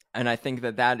 And I think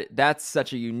that's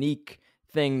such a unique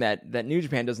thing that New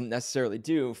Japan doesn't necessarily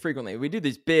do frequently. We do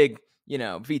these big,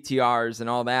 VTRs and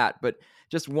all that, but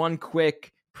just one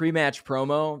quick pre-match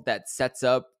promo that sets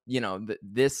up,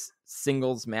 this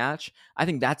singles match. I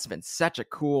think that's been such a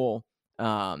cool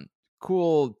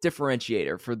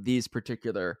differentiator for these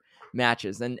particular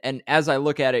matches. And as I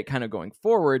look at it kind of going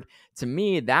forward, to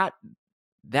me,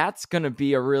 that's going to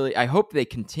be I hope they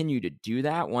continue to do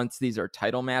that once these are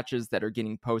title matches that are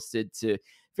getting posted to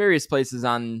various places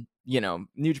on,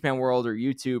 New Japan World or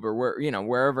YouTube or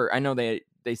wherever. I know they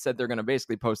said they're going to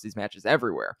basically post these matches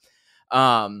everywhere.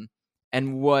 And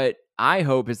what I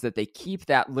hope is that they keep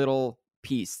that little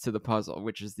piece to the puzzle,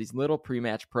 which is these little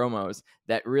pre-match promos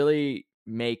that really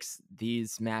makes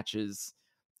these matches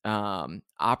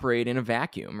operate in a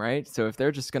vacuum, right? So if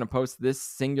they're just going to post this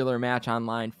singular match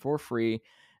online for free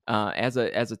as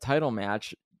a title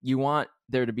match, you want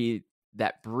there to be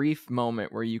that brief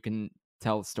moment where you can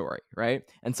tell the story, right?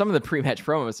 And some of the pre-match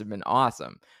promos have been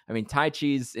awesome. I mean,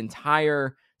 Taichi's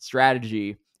entire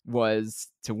strategy was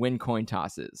to win coin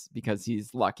tosses because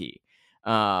he's lucky.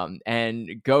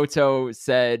 And Goto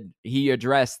said he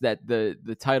addressed that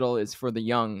the title is for the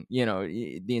young,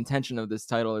 the intention of this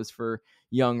title is for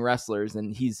young wrestlers,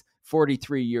 and he's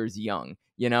 43 years young,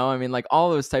 like all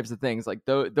those types of things, like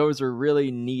those are really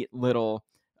neat little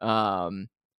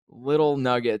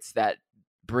nuggets that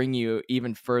bring you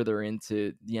even further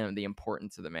into, the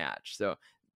importance of the match. So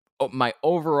my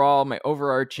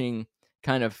overarching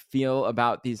kind of feel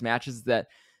about these matches is that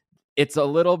it's a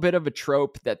little bit of a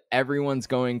trope that everyone's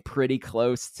going pretty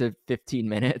close to 15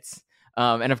 minutes.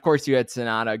 And of course you had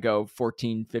Sanada go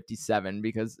 14:57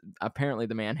 because apparently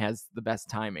the man has the best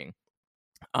timing.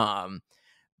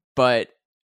 But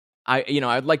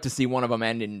I'd like to see one of them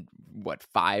end in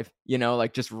 5,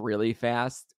 like just really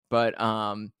fast. But,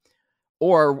 at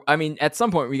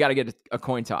some point we got to get a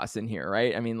coin toss in here,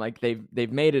 right? I mean, like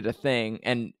they've made it a thing,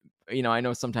 and, I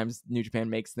know sometimes New Japan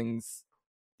makes things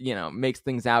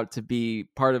out to be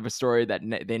part of a story that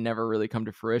they never really come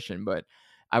to fruition. But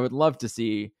I would love to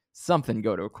see something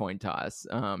go to a coin toss,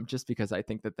 just because I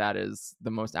think that is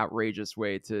the most outrageous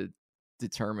way to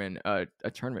determine a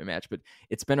tournament match. But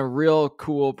it's been a real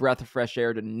cool breath of fresh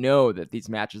air to know that these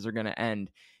matches are going to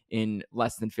end in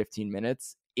less than 15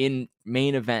 minutes in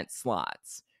main event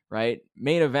slots, right?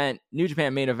 Main event, New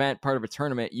Japan main event, part of a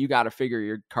tournament, you got to figure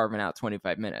you're carving out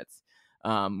 25 minutes.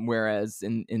 Whereas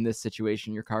in this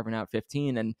situation, you're carving out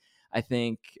 15. And I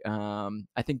think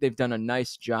they've done a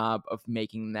nice job of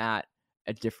making that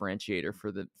a differentiator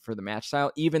for the match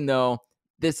style, even though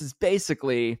this is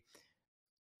basically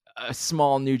a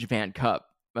small New Japan Cup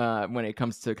when it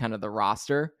comes to kind of the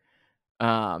roster.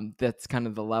 That's kind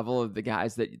of the level of the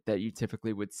guys that you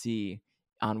typically would see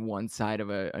on one side of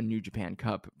a New Japan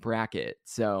Cup bracket.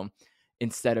 So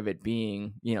instead of it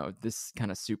being, this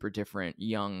kind of super different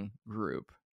young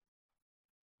group.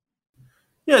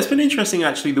 Yeah, it's been interesting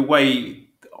actually the way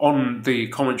on the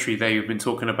commentary they've been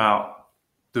talking about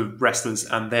the wrestlers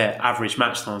and their average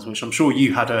match times, which I'm sure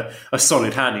you had a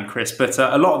solid hand in, Chris, but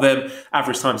a lot of them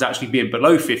average times actually being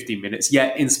below 15 minutes.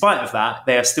 Yet in spite of that,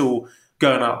 they are still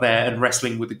going out there and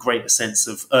wrestling with a greater sense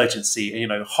of urgency,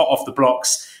 hot off the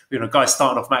blocks, guys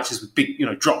starting off matches with big,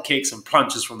 drop kicks and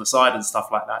plunges from the side and stuff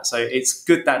like that. So it's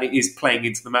good that it is playing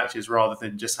into the matches rather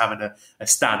than just having a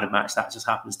standard match that just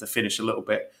happens to finish a little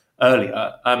bit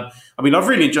earlier. I've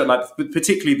really enjoyed,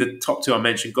 particularly the top two I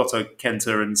mentioned, Goto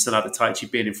Kenta and Sanada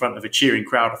Taichi being in front of a cheering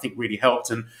crowd, I think really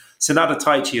helped. And Sanada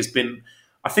Taichi has been,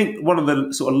 I think, one of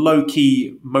the sort of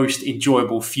low-key, most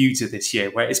enjoyable feuds of this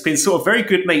year, where it's been sort of very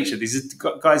good-natured. These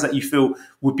are guys that you feel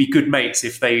would be good mates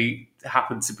if they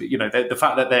happen to be, the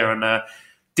fact that they're on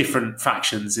different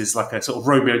factions is like a sort of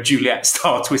Romeo and Juliet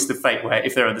style twist of fate, where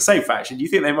if they're in the same faction, you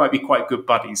think they might be quite good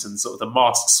buddies, and sort of the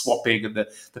mask swapping and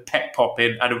the pet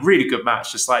popping and a really good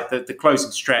match, just like the closing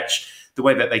stretch. the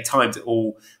way that they timed it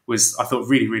all was, I thought,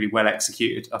 really, really well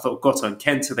executed. I thought Goto and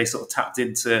Kenta, they sort of tapped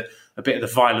into a bit of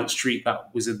the violent streak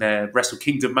that was in their Wrestle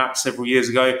Kingdom match several years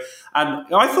ago.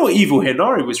 And I thought Evil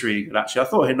Hinari was really good, actually. I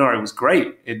thought Hinari was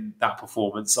great in that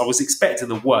performance. I was expecting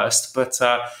the worst, but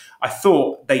I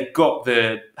thought they got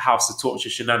the House of Torture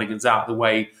shenanigans out of the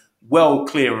way well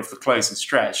clear of the closing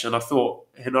stretch. And I thought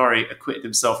Hinari acquitted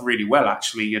himself really well,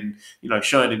 actually, and,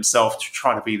 showing himself to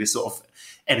try to be this sort of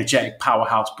energetic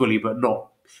powerhouse bully, but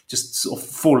not just sort of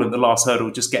falling the last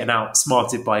hurdle, just getting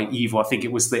outsmarted by Evil. I think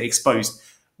it was the exposed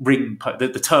ring, the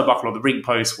turnbuckle on the ring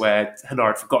post where Hinari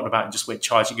had forgotten about and just went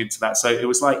charging into that. So it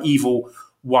was like Evil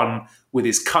won with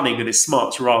his cunning and his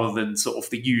smarts rather than sort of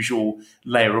the usual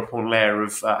layer upon layer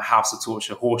of House of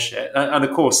Torture horseshit. And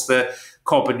of course, the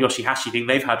Cobb and Yoshihashi thing,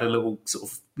 they've had a little sort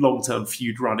of long-term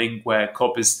feud running where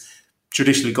Cobb has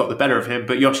traditionally got the better of him,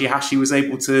 but Yoshihashi was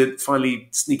able to finally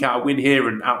sneak out a win here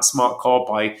and outsmart Cobb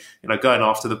by going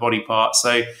after the body part.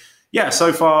 So yeah,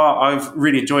 so far I've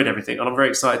really enjoyed everything, and I'm very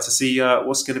excited to see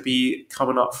what's going to be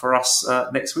coming up for us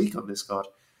next week on this card.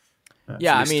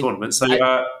 Tournament. So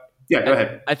yeah, go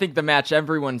ahead. I think the match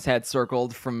everyone's had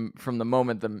circled from the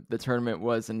moment the tournament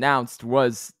was announced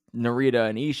was Narita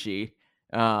and Ishii,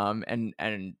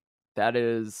 and that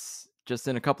is just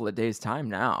in a couple of days' time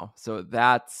now. So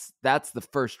that's the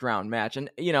first round match, and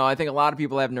I think a lot of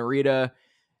people have Narita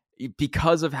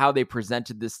because of how they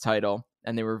presented this title.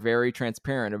 And they were very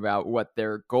transparent about what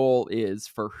their goal is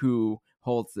for who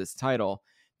holds this title.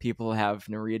 People have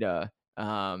Narita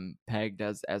pegged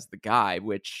as the guy,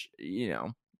 which,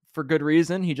 for good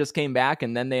reason. He just came back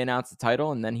and then they announced the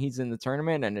title and then he's in the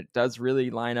tournament. And it does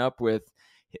really line up with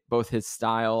both his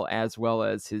style as well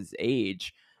as his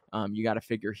age. You got to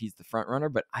figure he's the front runner,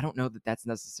 but I don't know that that's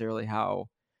necessarily how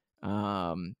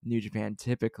New Japan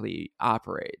typically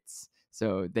operates.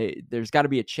 So there's got to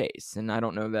be a chase, and I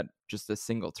don't know that just a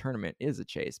single tournament is a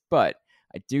chase, but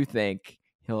I do think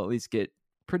he'll at least get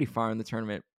pretty far in the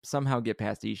tournament, somehow get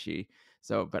past Ishii.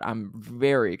 So, but I'm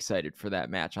very excited for that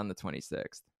match on the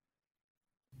 26th.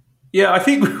 Yeah, I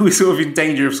think we're sort of in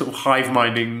danger of sort of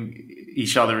hive-minding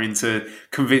each other into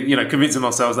convincing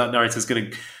ourselves that Narita's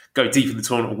going to go deep in the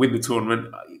tournament or win the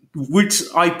tournament. Would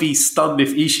I be stunned if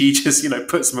Ishii just,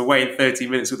 puts him away in 30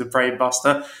 minutes with a brain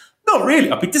buster? Not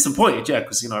really. I'd be disappointed, yeah,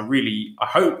 because I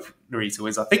hope Narita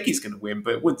wins. I think he's going to win,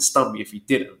 but it wouldn't stun me if he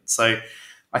didn't. So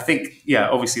I think, yeah,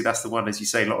 obviously that's the one, as you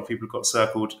say, a lot of people have got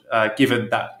circled, given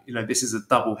that, this is a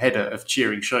double header of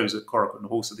cheering shows at Korakuen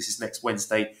Hall. So this is next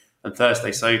Wednesday and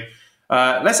Thursday. So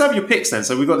let's have your picks then.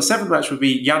 So we've got the seventh match would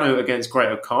be Yano against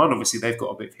Great-O-Khan. Obviously, they've got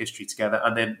a bit of history together.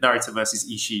 And then Narita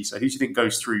versus Ishii. So who do you think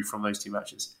goes through from those two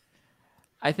matches?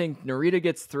 I think Narita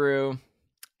gets through,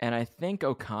 and I think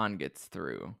O-Khan gets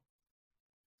through.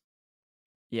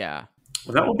 Yeah.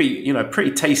 Well, that would be,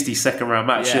 pretty tasty second round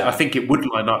match. Yeah. I think it would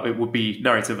line up. It would be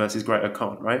Narita versus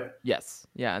Great-O-Khan, right? Yes.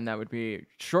 Yeah, and that would be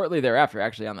shortly thereafter,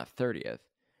 actually on the 30th.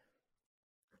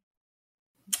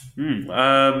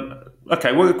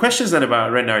 Okay, well, the questions then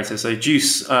about Ren Narita. So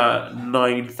Juice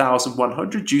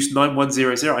 9100, Juice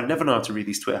 9100. I never know how to read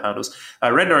these Twitter handles.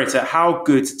 Ren Narita, how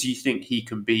good do you think he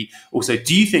can be? Also,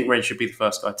 do you think Ren should be the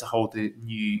first guy to hold the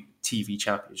new TV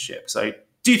championship? So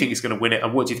do you think he's going to win it,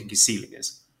 and what do you think his ceiling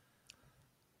is?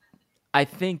 I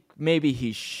think maybe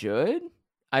he should.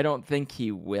 I don't think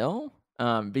he will,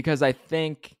 because I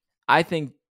think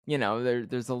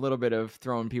there's a little bit of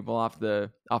throwing people off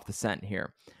the scent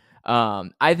here.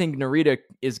 I think Narita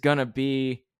is gonna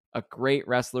be a great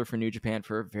wrestler for New Japan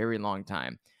for a very long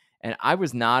time, and I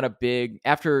was not a big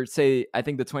after I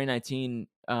think the 2019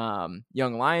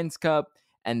 Young Lions Cup.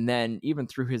 And then even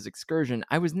through his excursion,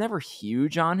 I was never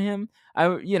huge on him.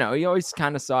 You always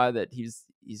kind of saw that he's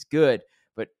good,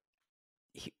 but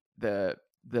the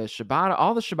Shibata,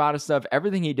 all the Shibata stuff,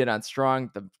 everything he did on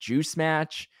Strong, the Juice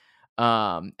match,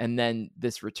 and then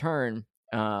this return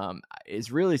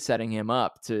is really setting him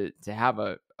up to have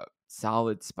a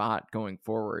solid spot going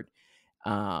forward.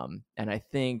 And I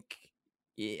think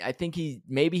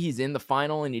he's in the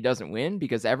final and he doesn't win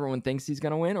because everyone thinks he's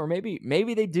going to win, or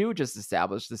maybe they do just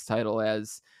establish this title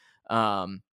as,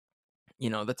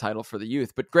 the title for the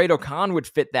youth. But Great-O-Khan would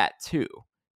fit that too.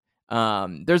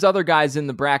 There's other guys in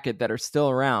the bracket that are still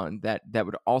around that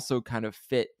would also kind of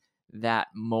fit that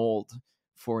mold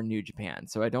for New Japan.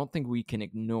 So I don't think we can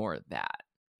ignore that.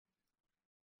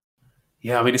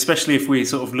 Yeah, I mean, especially if we're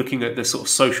sort of looking at the sort of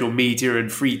social media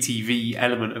and free TV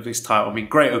element of this title. I mean,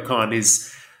 Great-O-Khan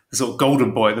is the sort of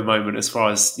golden boy at the moment as far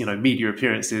as, media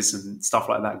appearances and stuff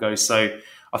like that goes. So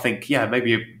I think, yeah,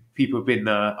 maybe people have been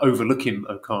overlooking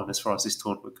O-Khan as far as this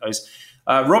tournament goes.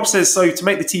 Rob says, so to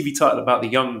make the TV title about the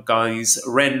young guys,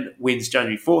 Ren wins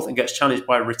January 4th and gets challenged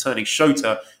by returning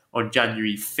Shota on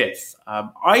January 5th.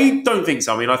 I don't think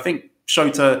so. I mean, I think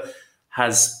Shota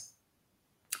has,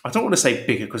 I don't want to say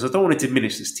bigger because I don't want to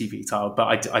diminish this TV title,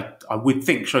 but I would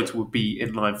think Shota would be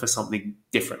in line for something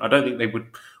different. I don't think they would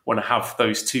want to have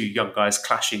those two young guys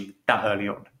clashing that early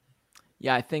on.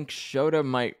 Yeah, I think Shota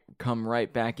might come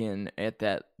right back in at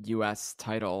that U.S.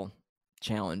 title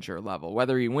challenger level.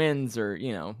 Whether he wins or,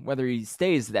 whether he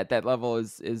stays at that level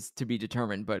is to be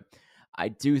determined. But I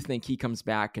do think he comes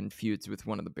back and feuds with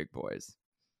one of the big boys.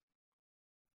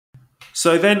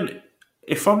 So then,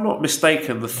 if I'm not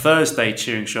mistaken, the Thursday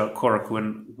cheering show at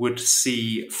Korakuen would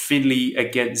see Finlay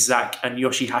against Zack and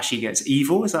Yoshihashi against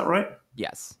Evil. Is that right?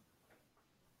 Yes.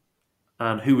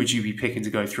 And who would you be picking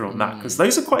to go through on that? Because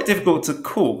those are quite difficult to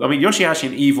call. I mean, Yoshihashi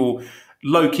and Evil,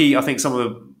 low-key, I think some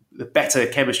of the better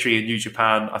chemistry in New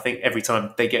Japan. I think every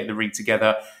time they get in the ring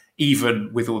together,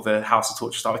 even with all the House of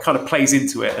Torture stuff, it kind of plays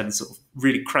into it and sort of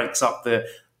really cranks up the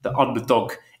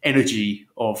underdog energy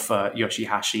of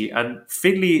Yoshihashi. And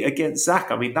Finlay against Zack,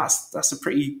 I mean, that's a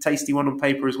pretty tasty one on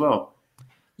paper as well.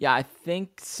 Yeah, I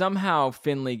think somehow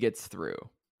Finlay gets through.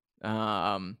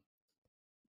 I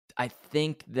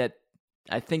think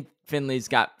Finlay's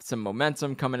got some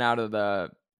momentum coming out of the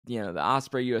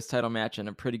Ospreay US title match and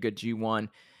a pretty good G1.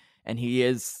 And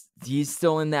he's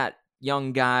still in that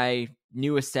young guy,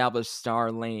 new established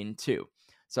star lane too.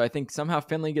 So I think somehow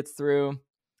Finlay gets through.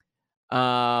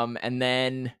 And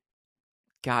then,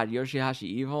 God, Yoshihashi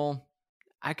Evil,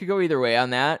 I could go either way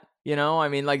on that. I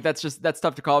mean, like that's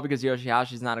tough to call because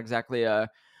Yoshihashi's not exactly a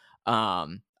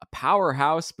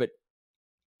powerhouse, but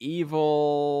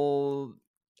Evil,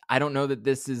 I don't know that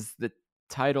this is the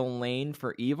title lane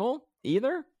for Evil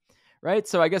either, right?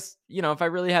 So I guess, if I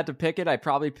really had to pick it, I'd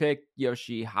probably pick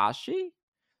Yoshihashi.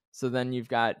 So then you've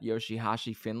got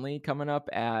Yoshihashi Finlay coming up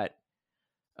at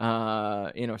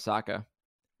in Osaka.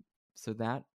 So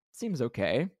that seems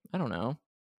okay. I don't know.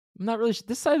 I'm not really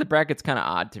this side of the bracket's kind of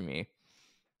odd to me.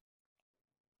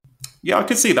 Yeah, I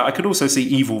could see that. I could also see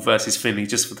Evil versus Finlay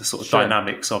just for the sort of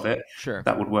dynamics of it. Sure.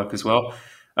 That would work as well.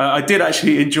 I did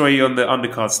actually enjoy on the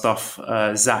undercard stuff,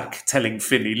 Zack telling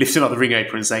Finlay, lifting up the ring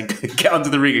apron and saying, get under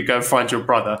the ring and go and find your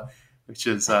brother, which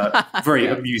is a very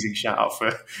amusing shout out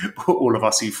for all of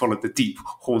us who followed the deep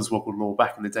Hornswoggle lore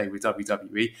back in the day with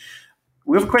WWE.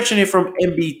 We have a question here from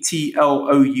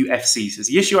MBTLOUFC. Says,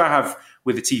 the issue I have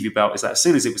with the TV belt is that as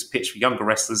soon as it was pitched for younger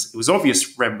wrestlers, it was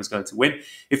obvious Ren was going to win.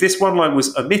 If this one line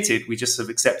was omitted, we just have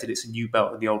accepted it's a new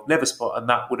belt in the old never spot, and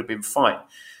that would have been fine.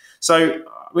 So,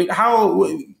 I mean, how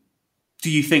do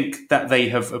you think that they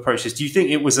have approached this? Do you think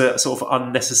it was a sort of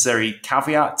unnecessary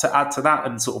caveat to add to that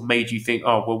and sort of made you think,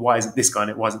 oh, well, why isn't this guy in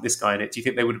it? Why isn't this guy in it? Do you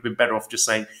think they would have been better off just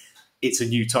saying it's a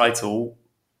new title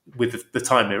with the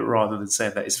time limit rather than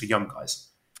saying that it's for young guys?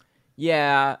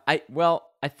 Yeah, I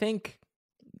think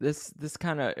this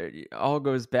kind of all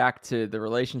goes back to the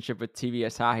relationship with TV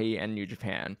Asahi and New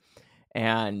Japan.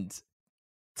 And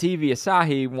TV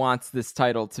Asahi wants this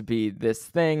title to be this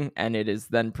thing, and it is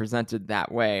then presented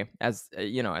that way as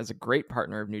as a great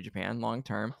partner of New Japan long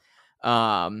term.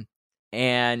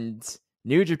 And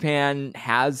New Japan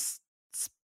has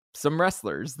some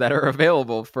wrestlers that are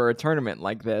available for a tournament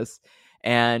like this.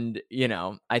 And,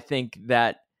 I think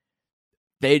that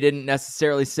they didn't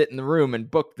necessarily sit in the room and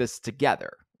book this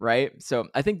together, right? So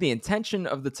I think the intention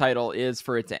of the title is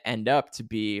for it to end up to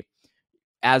be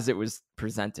as it was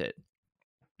presented.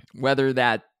 Whether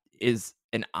that is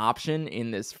an option in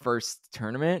this first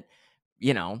tournament,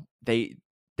 they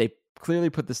clearly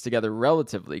put this together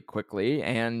relatively quickly,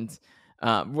 and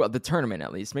the tournament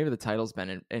at least. Maybe the title's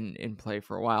been in play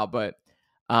for a while, but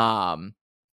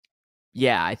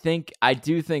yeah, I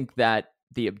do think that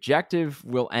the objective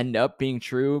will end up being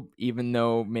true, even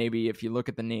though maybe if you look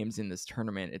at the names in this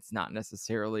tournament, it's not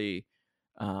necessarily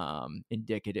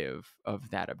indicative of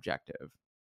that objective.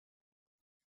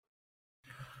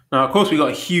 Now, of course, we got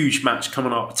a huge match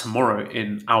coming up tomorrow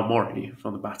in Aomori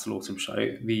from the Battle Autumn show.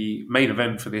 The main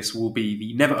event for this will be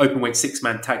the Never Openweight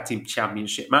Six-Man Tag Team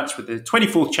Championship match with the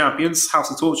 24th champions, House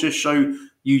of Torture, Sho,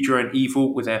 Yujiro and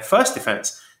Evil, with their first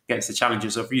defense against the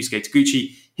challengers of Ryusuke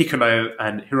Taguchi, Hikono,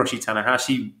 and Hiroshi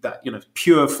Tanahashi. That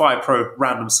pure Fire Pro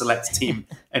random select team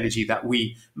energy that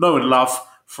we know and love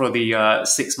for the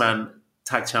six-man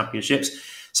tag championships.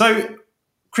 So,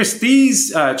 Chris,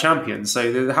 these champions, so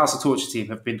the House of Torture team,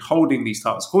 have been holding these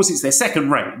titles. Of course, it's their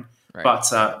second reign, right. But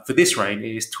for this reign,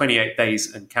 it is 28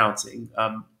 days and counting.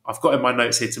 I've got in my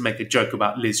notes here to make a joke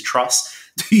about Liz Truss.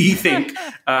 Do you think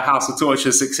House of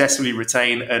Torture successfully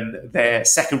retain and their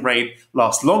second reign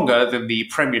lasts longer than the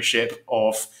premiership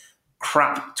of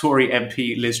crap Tory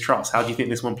MP Liz Truss. How do you think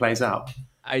this one plays out?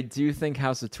 I do think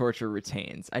House of Torture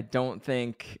retains. I don't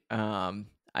think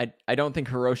I don't think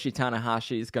Hiroshi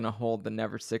Tanahashi is going to hold the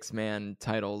Never Six Man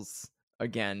titles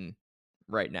again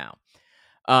right now.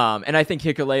 And I think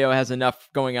Hikuleo has enough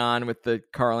going on with the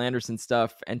Carl Anderson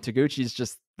stuff, and Taguchi's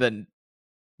just the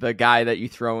guy that you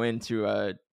throw into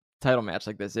a title match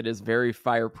like this. It is very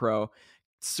Fire Pro,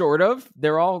 sort of.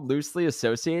 They're all loosely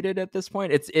associated at this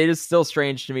point. It is still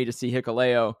strange to me to see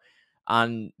Hikuleo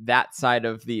on that side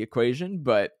of the equation,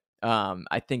 but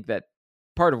I think that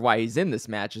part of why he's in this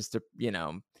match is to,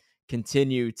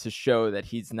 continue to show that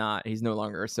he's no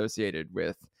longer associated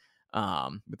with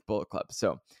Bullet Club.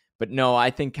 So, but no, I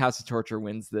think House of Torture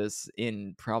wins this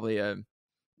in probably a,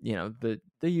 the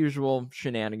usual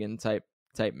shenanigan type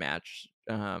match.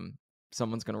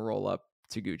 Someone's going to roll up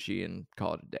Taguchi and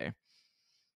call it a day.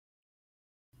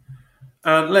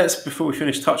 Let's, before we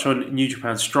finish, touch on New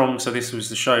Japan Strong. So this was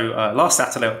the show last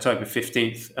Saturday, October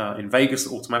 15th in Vegas,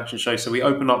 the Ultimate Action show. So we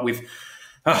open up with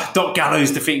Doc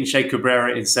Gallows defeating Che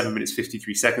Cabrera in 7 minutes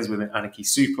 53 seconds with an Anarchy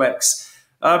suplex.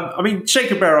 Che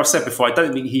Cabrera, I've said before, I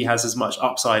don't think he has as much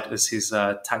upside as his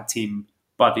tag team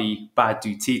buddy Bad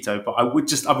Dude Tito, but I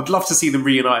would love to see them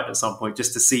reunite at some point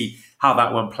just to see how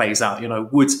that one plays out.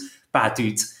 Would Bad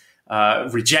Dude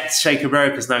reject Che Cabrera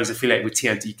because now he's affiliated with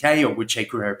TMDK, or would Che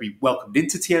Cabrera be welcomed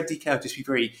into TMDK? I'd just be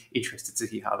very interested to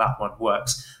see how that one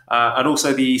works. And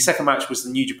also the second match was the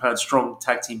New Japan Strong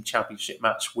Tag Team Championship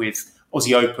match with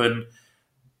Aussie Open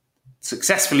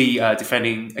successfully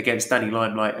defending against Danny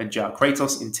Limelight and João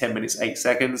Kratos in 10 minutes 8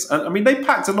 seconds. And they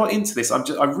packed a lot into this.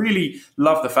 I really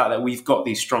love the fact that we've got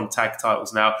these strong tag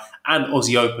titles now, and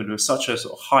Aussie Open with such a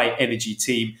sort of high energy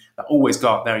team that always go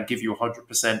out there and give you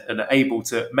 100% and are able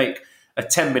to make a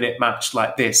 10-minute match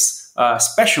like this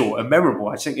special and memorable.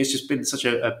 I think it's just been such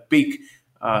a big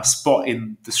spot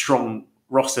in the Strong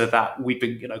roster that we've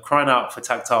been crying out for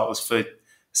tag titles for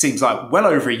seems like well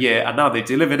over a year, and now they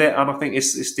delivered it, and I think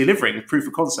it's delivering a proof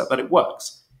of concept that it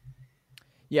works.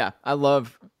 Yeah, I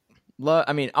love.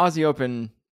 Aussie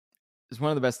Open is one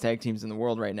of the best tag teams in the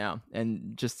world right now,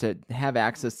 and just to have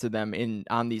access to them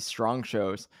on these Strong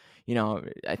shows,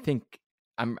 I think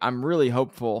I'm really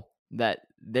hopeful that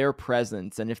their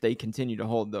presence, and if they continue to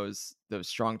hold those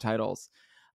Strong titles,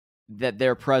 that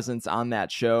their presence on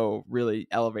that show really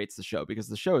elevates the show, because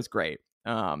the show is great.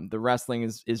 The wrestling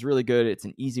is really good. It's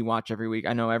an easy watch every week.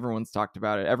 I know everyone's talked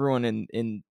about it. Everyone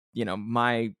in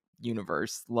my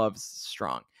universe loves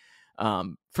Strong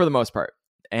for the most part.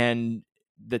 And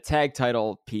the tag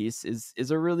title piece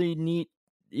is a really neat,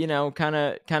 kind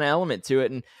of element to it.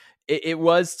 And it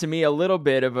was to me a little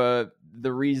bit of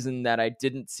the reason that I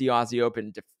didn't see Aussie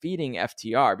Open defeating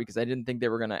FTR, because I didn't think they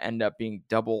were going to end up being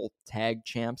double tag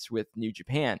champs with New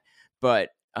Japan. But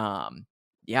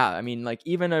yeah,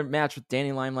 even a match with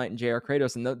Danny Limelight and JR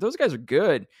Kratos, and those guys are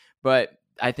good, but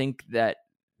I think that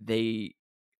they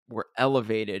were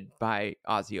elevated by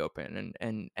Aussie Open,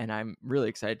 and I'm really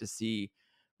excited to see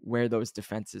where those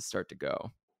defenses start to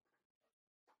go.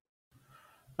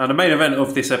 And the main event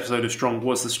of this episode of Strong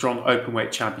was the Strong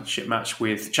Openweight Championship match,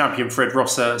 with champion Fred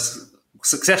Rosser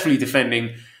successfully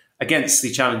defending against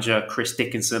the challenger Chris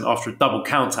Dickinson after a double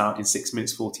countout in 6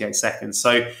 minutes 48 seconds.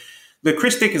 So the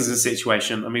Chris Dickinson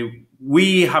situation,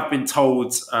 we have been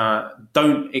told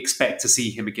don't expect to see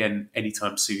him again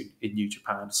anytime soon in New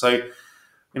Japan. So,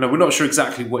 we're not sure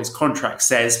exactly what his contract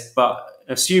says, but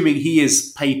assuming he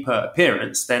is pay per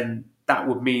appearance, then that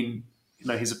would mean,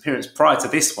 his appearance prior to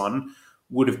this one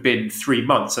would have been 3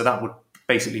 months. So that would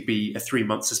basically be a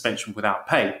 3-month suspension without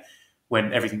pay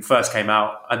when everything first came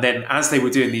out. And then as they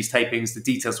were doing these tapings, the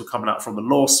details were coming out from the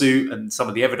lawsuit and some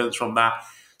of the evidence from that.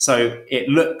 So it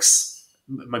looks,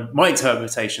 my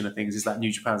interpretation of things is that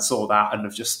New Japan saw that and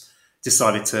have just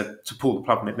decided to pull the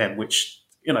plug on it then, which,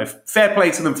 fair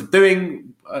play to them for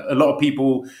doing. A lot of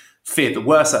people feared the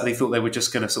worst, that they thought they were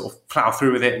just going to sort of plow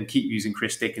through with it and keep using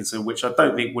Chris Dickinson, which I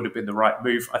don't think would have been the right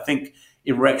move. I think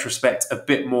in retrospect, a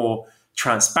bit more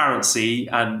transparency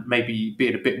and maybe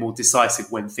being a bit more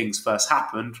decisive when things first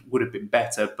happened would have been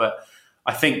better. But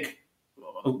I think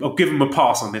I'll give them a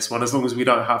pass on this one, as long as we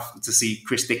don't have to see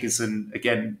Chris Dickinson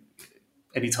again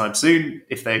anytime soon.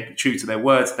 If they're true to their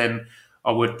words, then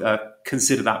I would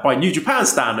consider that by New Japan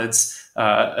standards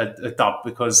a dub,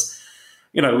 because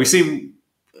we've seen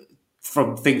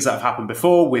from things that have happened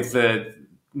before with the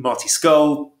Marty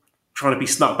Skull trying to be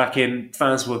snuck back in,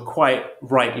 fans were quite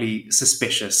rightly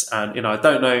suspicious. And I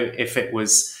don't know if it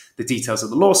was the details of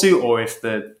the lawsuit or if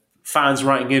the fans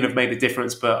writing in have made a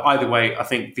difference, but either way, I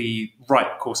think the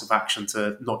right course of action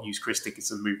to not use Chris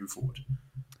Dickinson moving forward.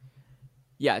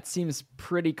 Yeah, it seems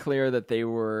pretty clear that they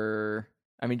were,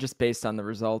 I mean, just based on the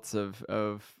results of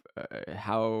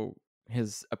how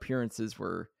his appearances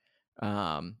were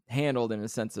handled in a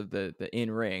sense of the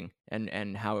in-ring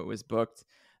and how it was booked,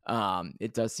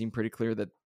 it does seem pretty clear that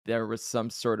there was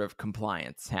some sort of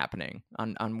compliance happening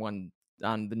on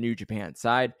the New Japan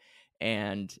side.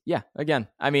 And yeah, again,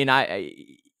 I mean, I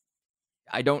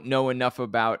don't know enough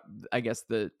about, I guess,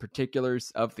 the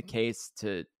particulars of the case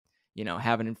to,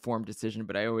 have an informed decision,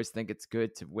 but I always think it's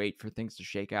good to wait for things to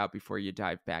shake out before you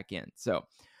dive back in. So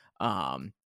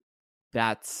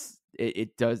that's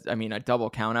it does. I mean, a double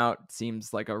count out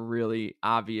seems like a really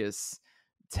obvious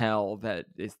tell that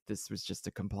this was just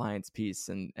a compliance piece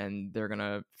and they're going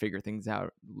to figure things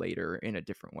out later in a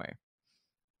different way.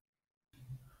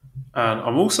 And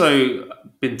I'm also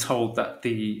been told that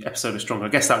the episode of Stronger, I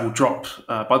guess that will drop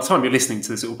by the time you're listening to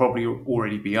this, it will probably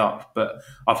already be up. But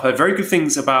I've heard very good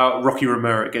things about Rocky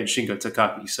Romero against Shingo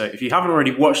Takagi. So if you haven't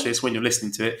already watched this when you're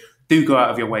listening to it, do go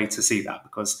out of your way to see that,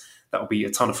 because that will be a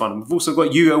ton of fun. And we've also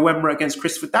got Yuya Uemura against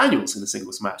Christopher Daniels in a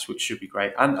singles match, which should be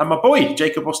great. And my boy,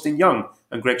 Jacob Austin Young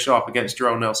and Greg Sharp against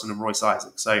Jarrell Nelson and Royce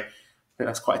Isaac. So I think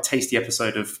that's quite a tasty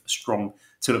episode of Strong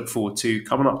to look forward to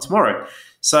coming up tomorrow.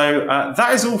 So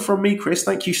that is all from me, Chris.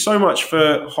 Thank you so much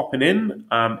for hopping in.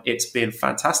 It's been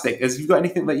fantastic. Have you got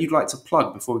anything that you'd like to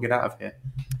plug before we get out of here?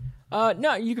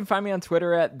 No, you can find me on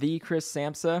Twitter at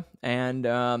 @TheChrisSamsa.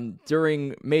 And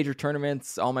during major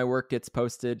tournaments, all my work gets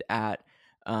posted at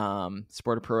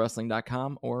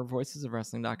sportofprowrestling.com or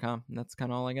voicesofwrestling.com. And that's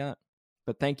kind of all I got.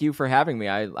 But thank you for having me.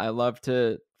 I love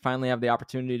to finally have the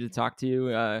opportunity to talk to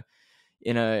you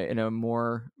in a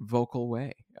more vocal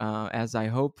way, as I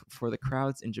hope for the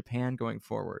crowds in Japan going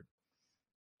forward.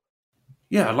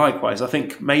 Yeah, likewise. I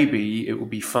think maybe it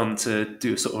would be fun to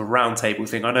do a sort of roundtable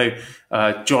thing. I know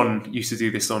John used to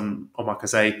do this on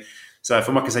Omakase. So if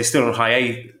Omakase is still on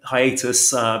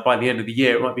hiatus by the end of the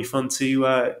year, it might be fun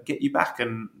to get you back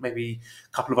and maybe a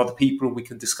couple of other people, and we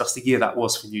can discuss the year that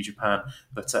was for New Japan.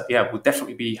 But yeah, we'll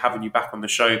definitely be having you back on the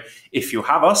show if you'll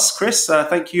have us. Chris,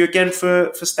 thank you again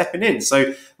for stepping in.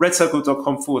 So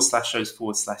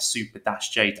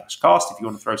redcircle.com/shows/super-j-cast. If you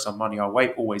want to throw some money our way,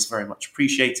 always very much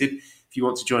appreciated. If you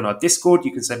want to join our Discord,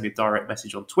 you can send me a direct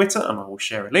message on Twitter and I will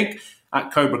share a link at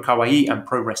Cobra Kawaii and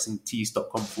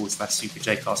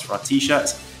prowrestlingtees.com/SuperJcast for our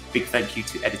t-shirts. Big thank you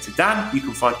to editor Dan. You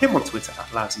can find him on Twitter at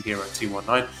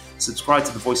LousyHero219. Subscribe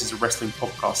to the Voices of Wrestling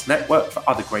Podcast Network for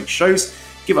other great shows.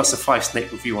 Give us a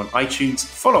 5-snake review on iTunes.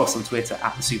 Follow us on Twitter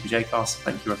at the SuperJcast.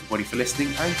 Thank you everybody for listening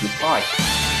and goodbye.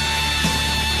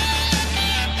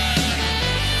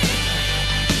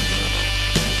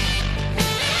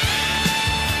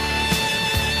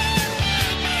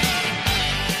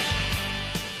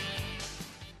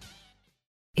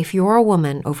 If you're a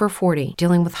woman over 40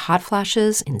 dealing with hot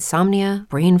flashes, insomnia,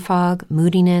 brain fog,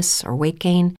 moodiness, or weight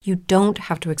gain, you don't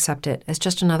have to accept it as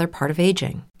just another part of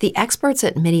aging. The experts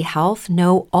at MIDI Health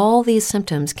know all these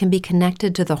symptoms can be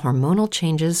connected to the hormonal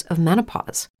changes of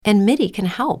menopause. And MIDI can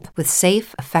help with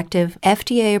safe, effective,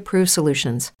 FDA-approved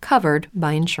solutions covered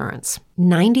by insurance.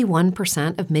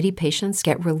 91% of MIDI patients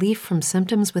get relief from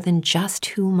symptoms within just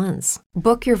 2 months.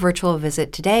 Book your virtual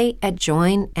visit today at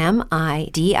joinmidi.com.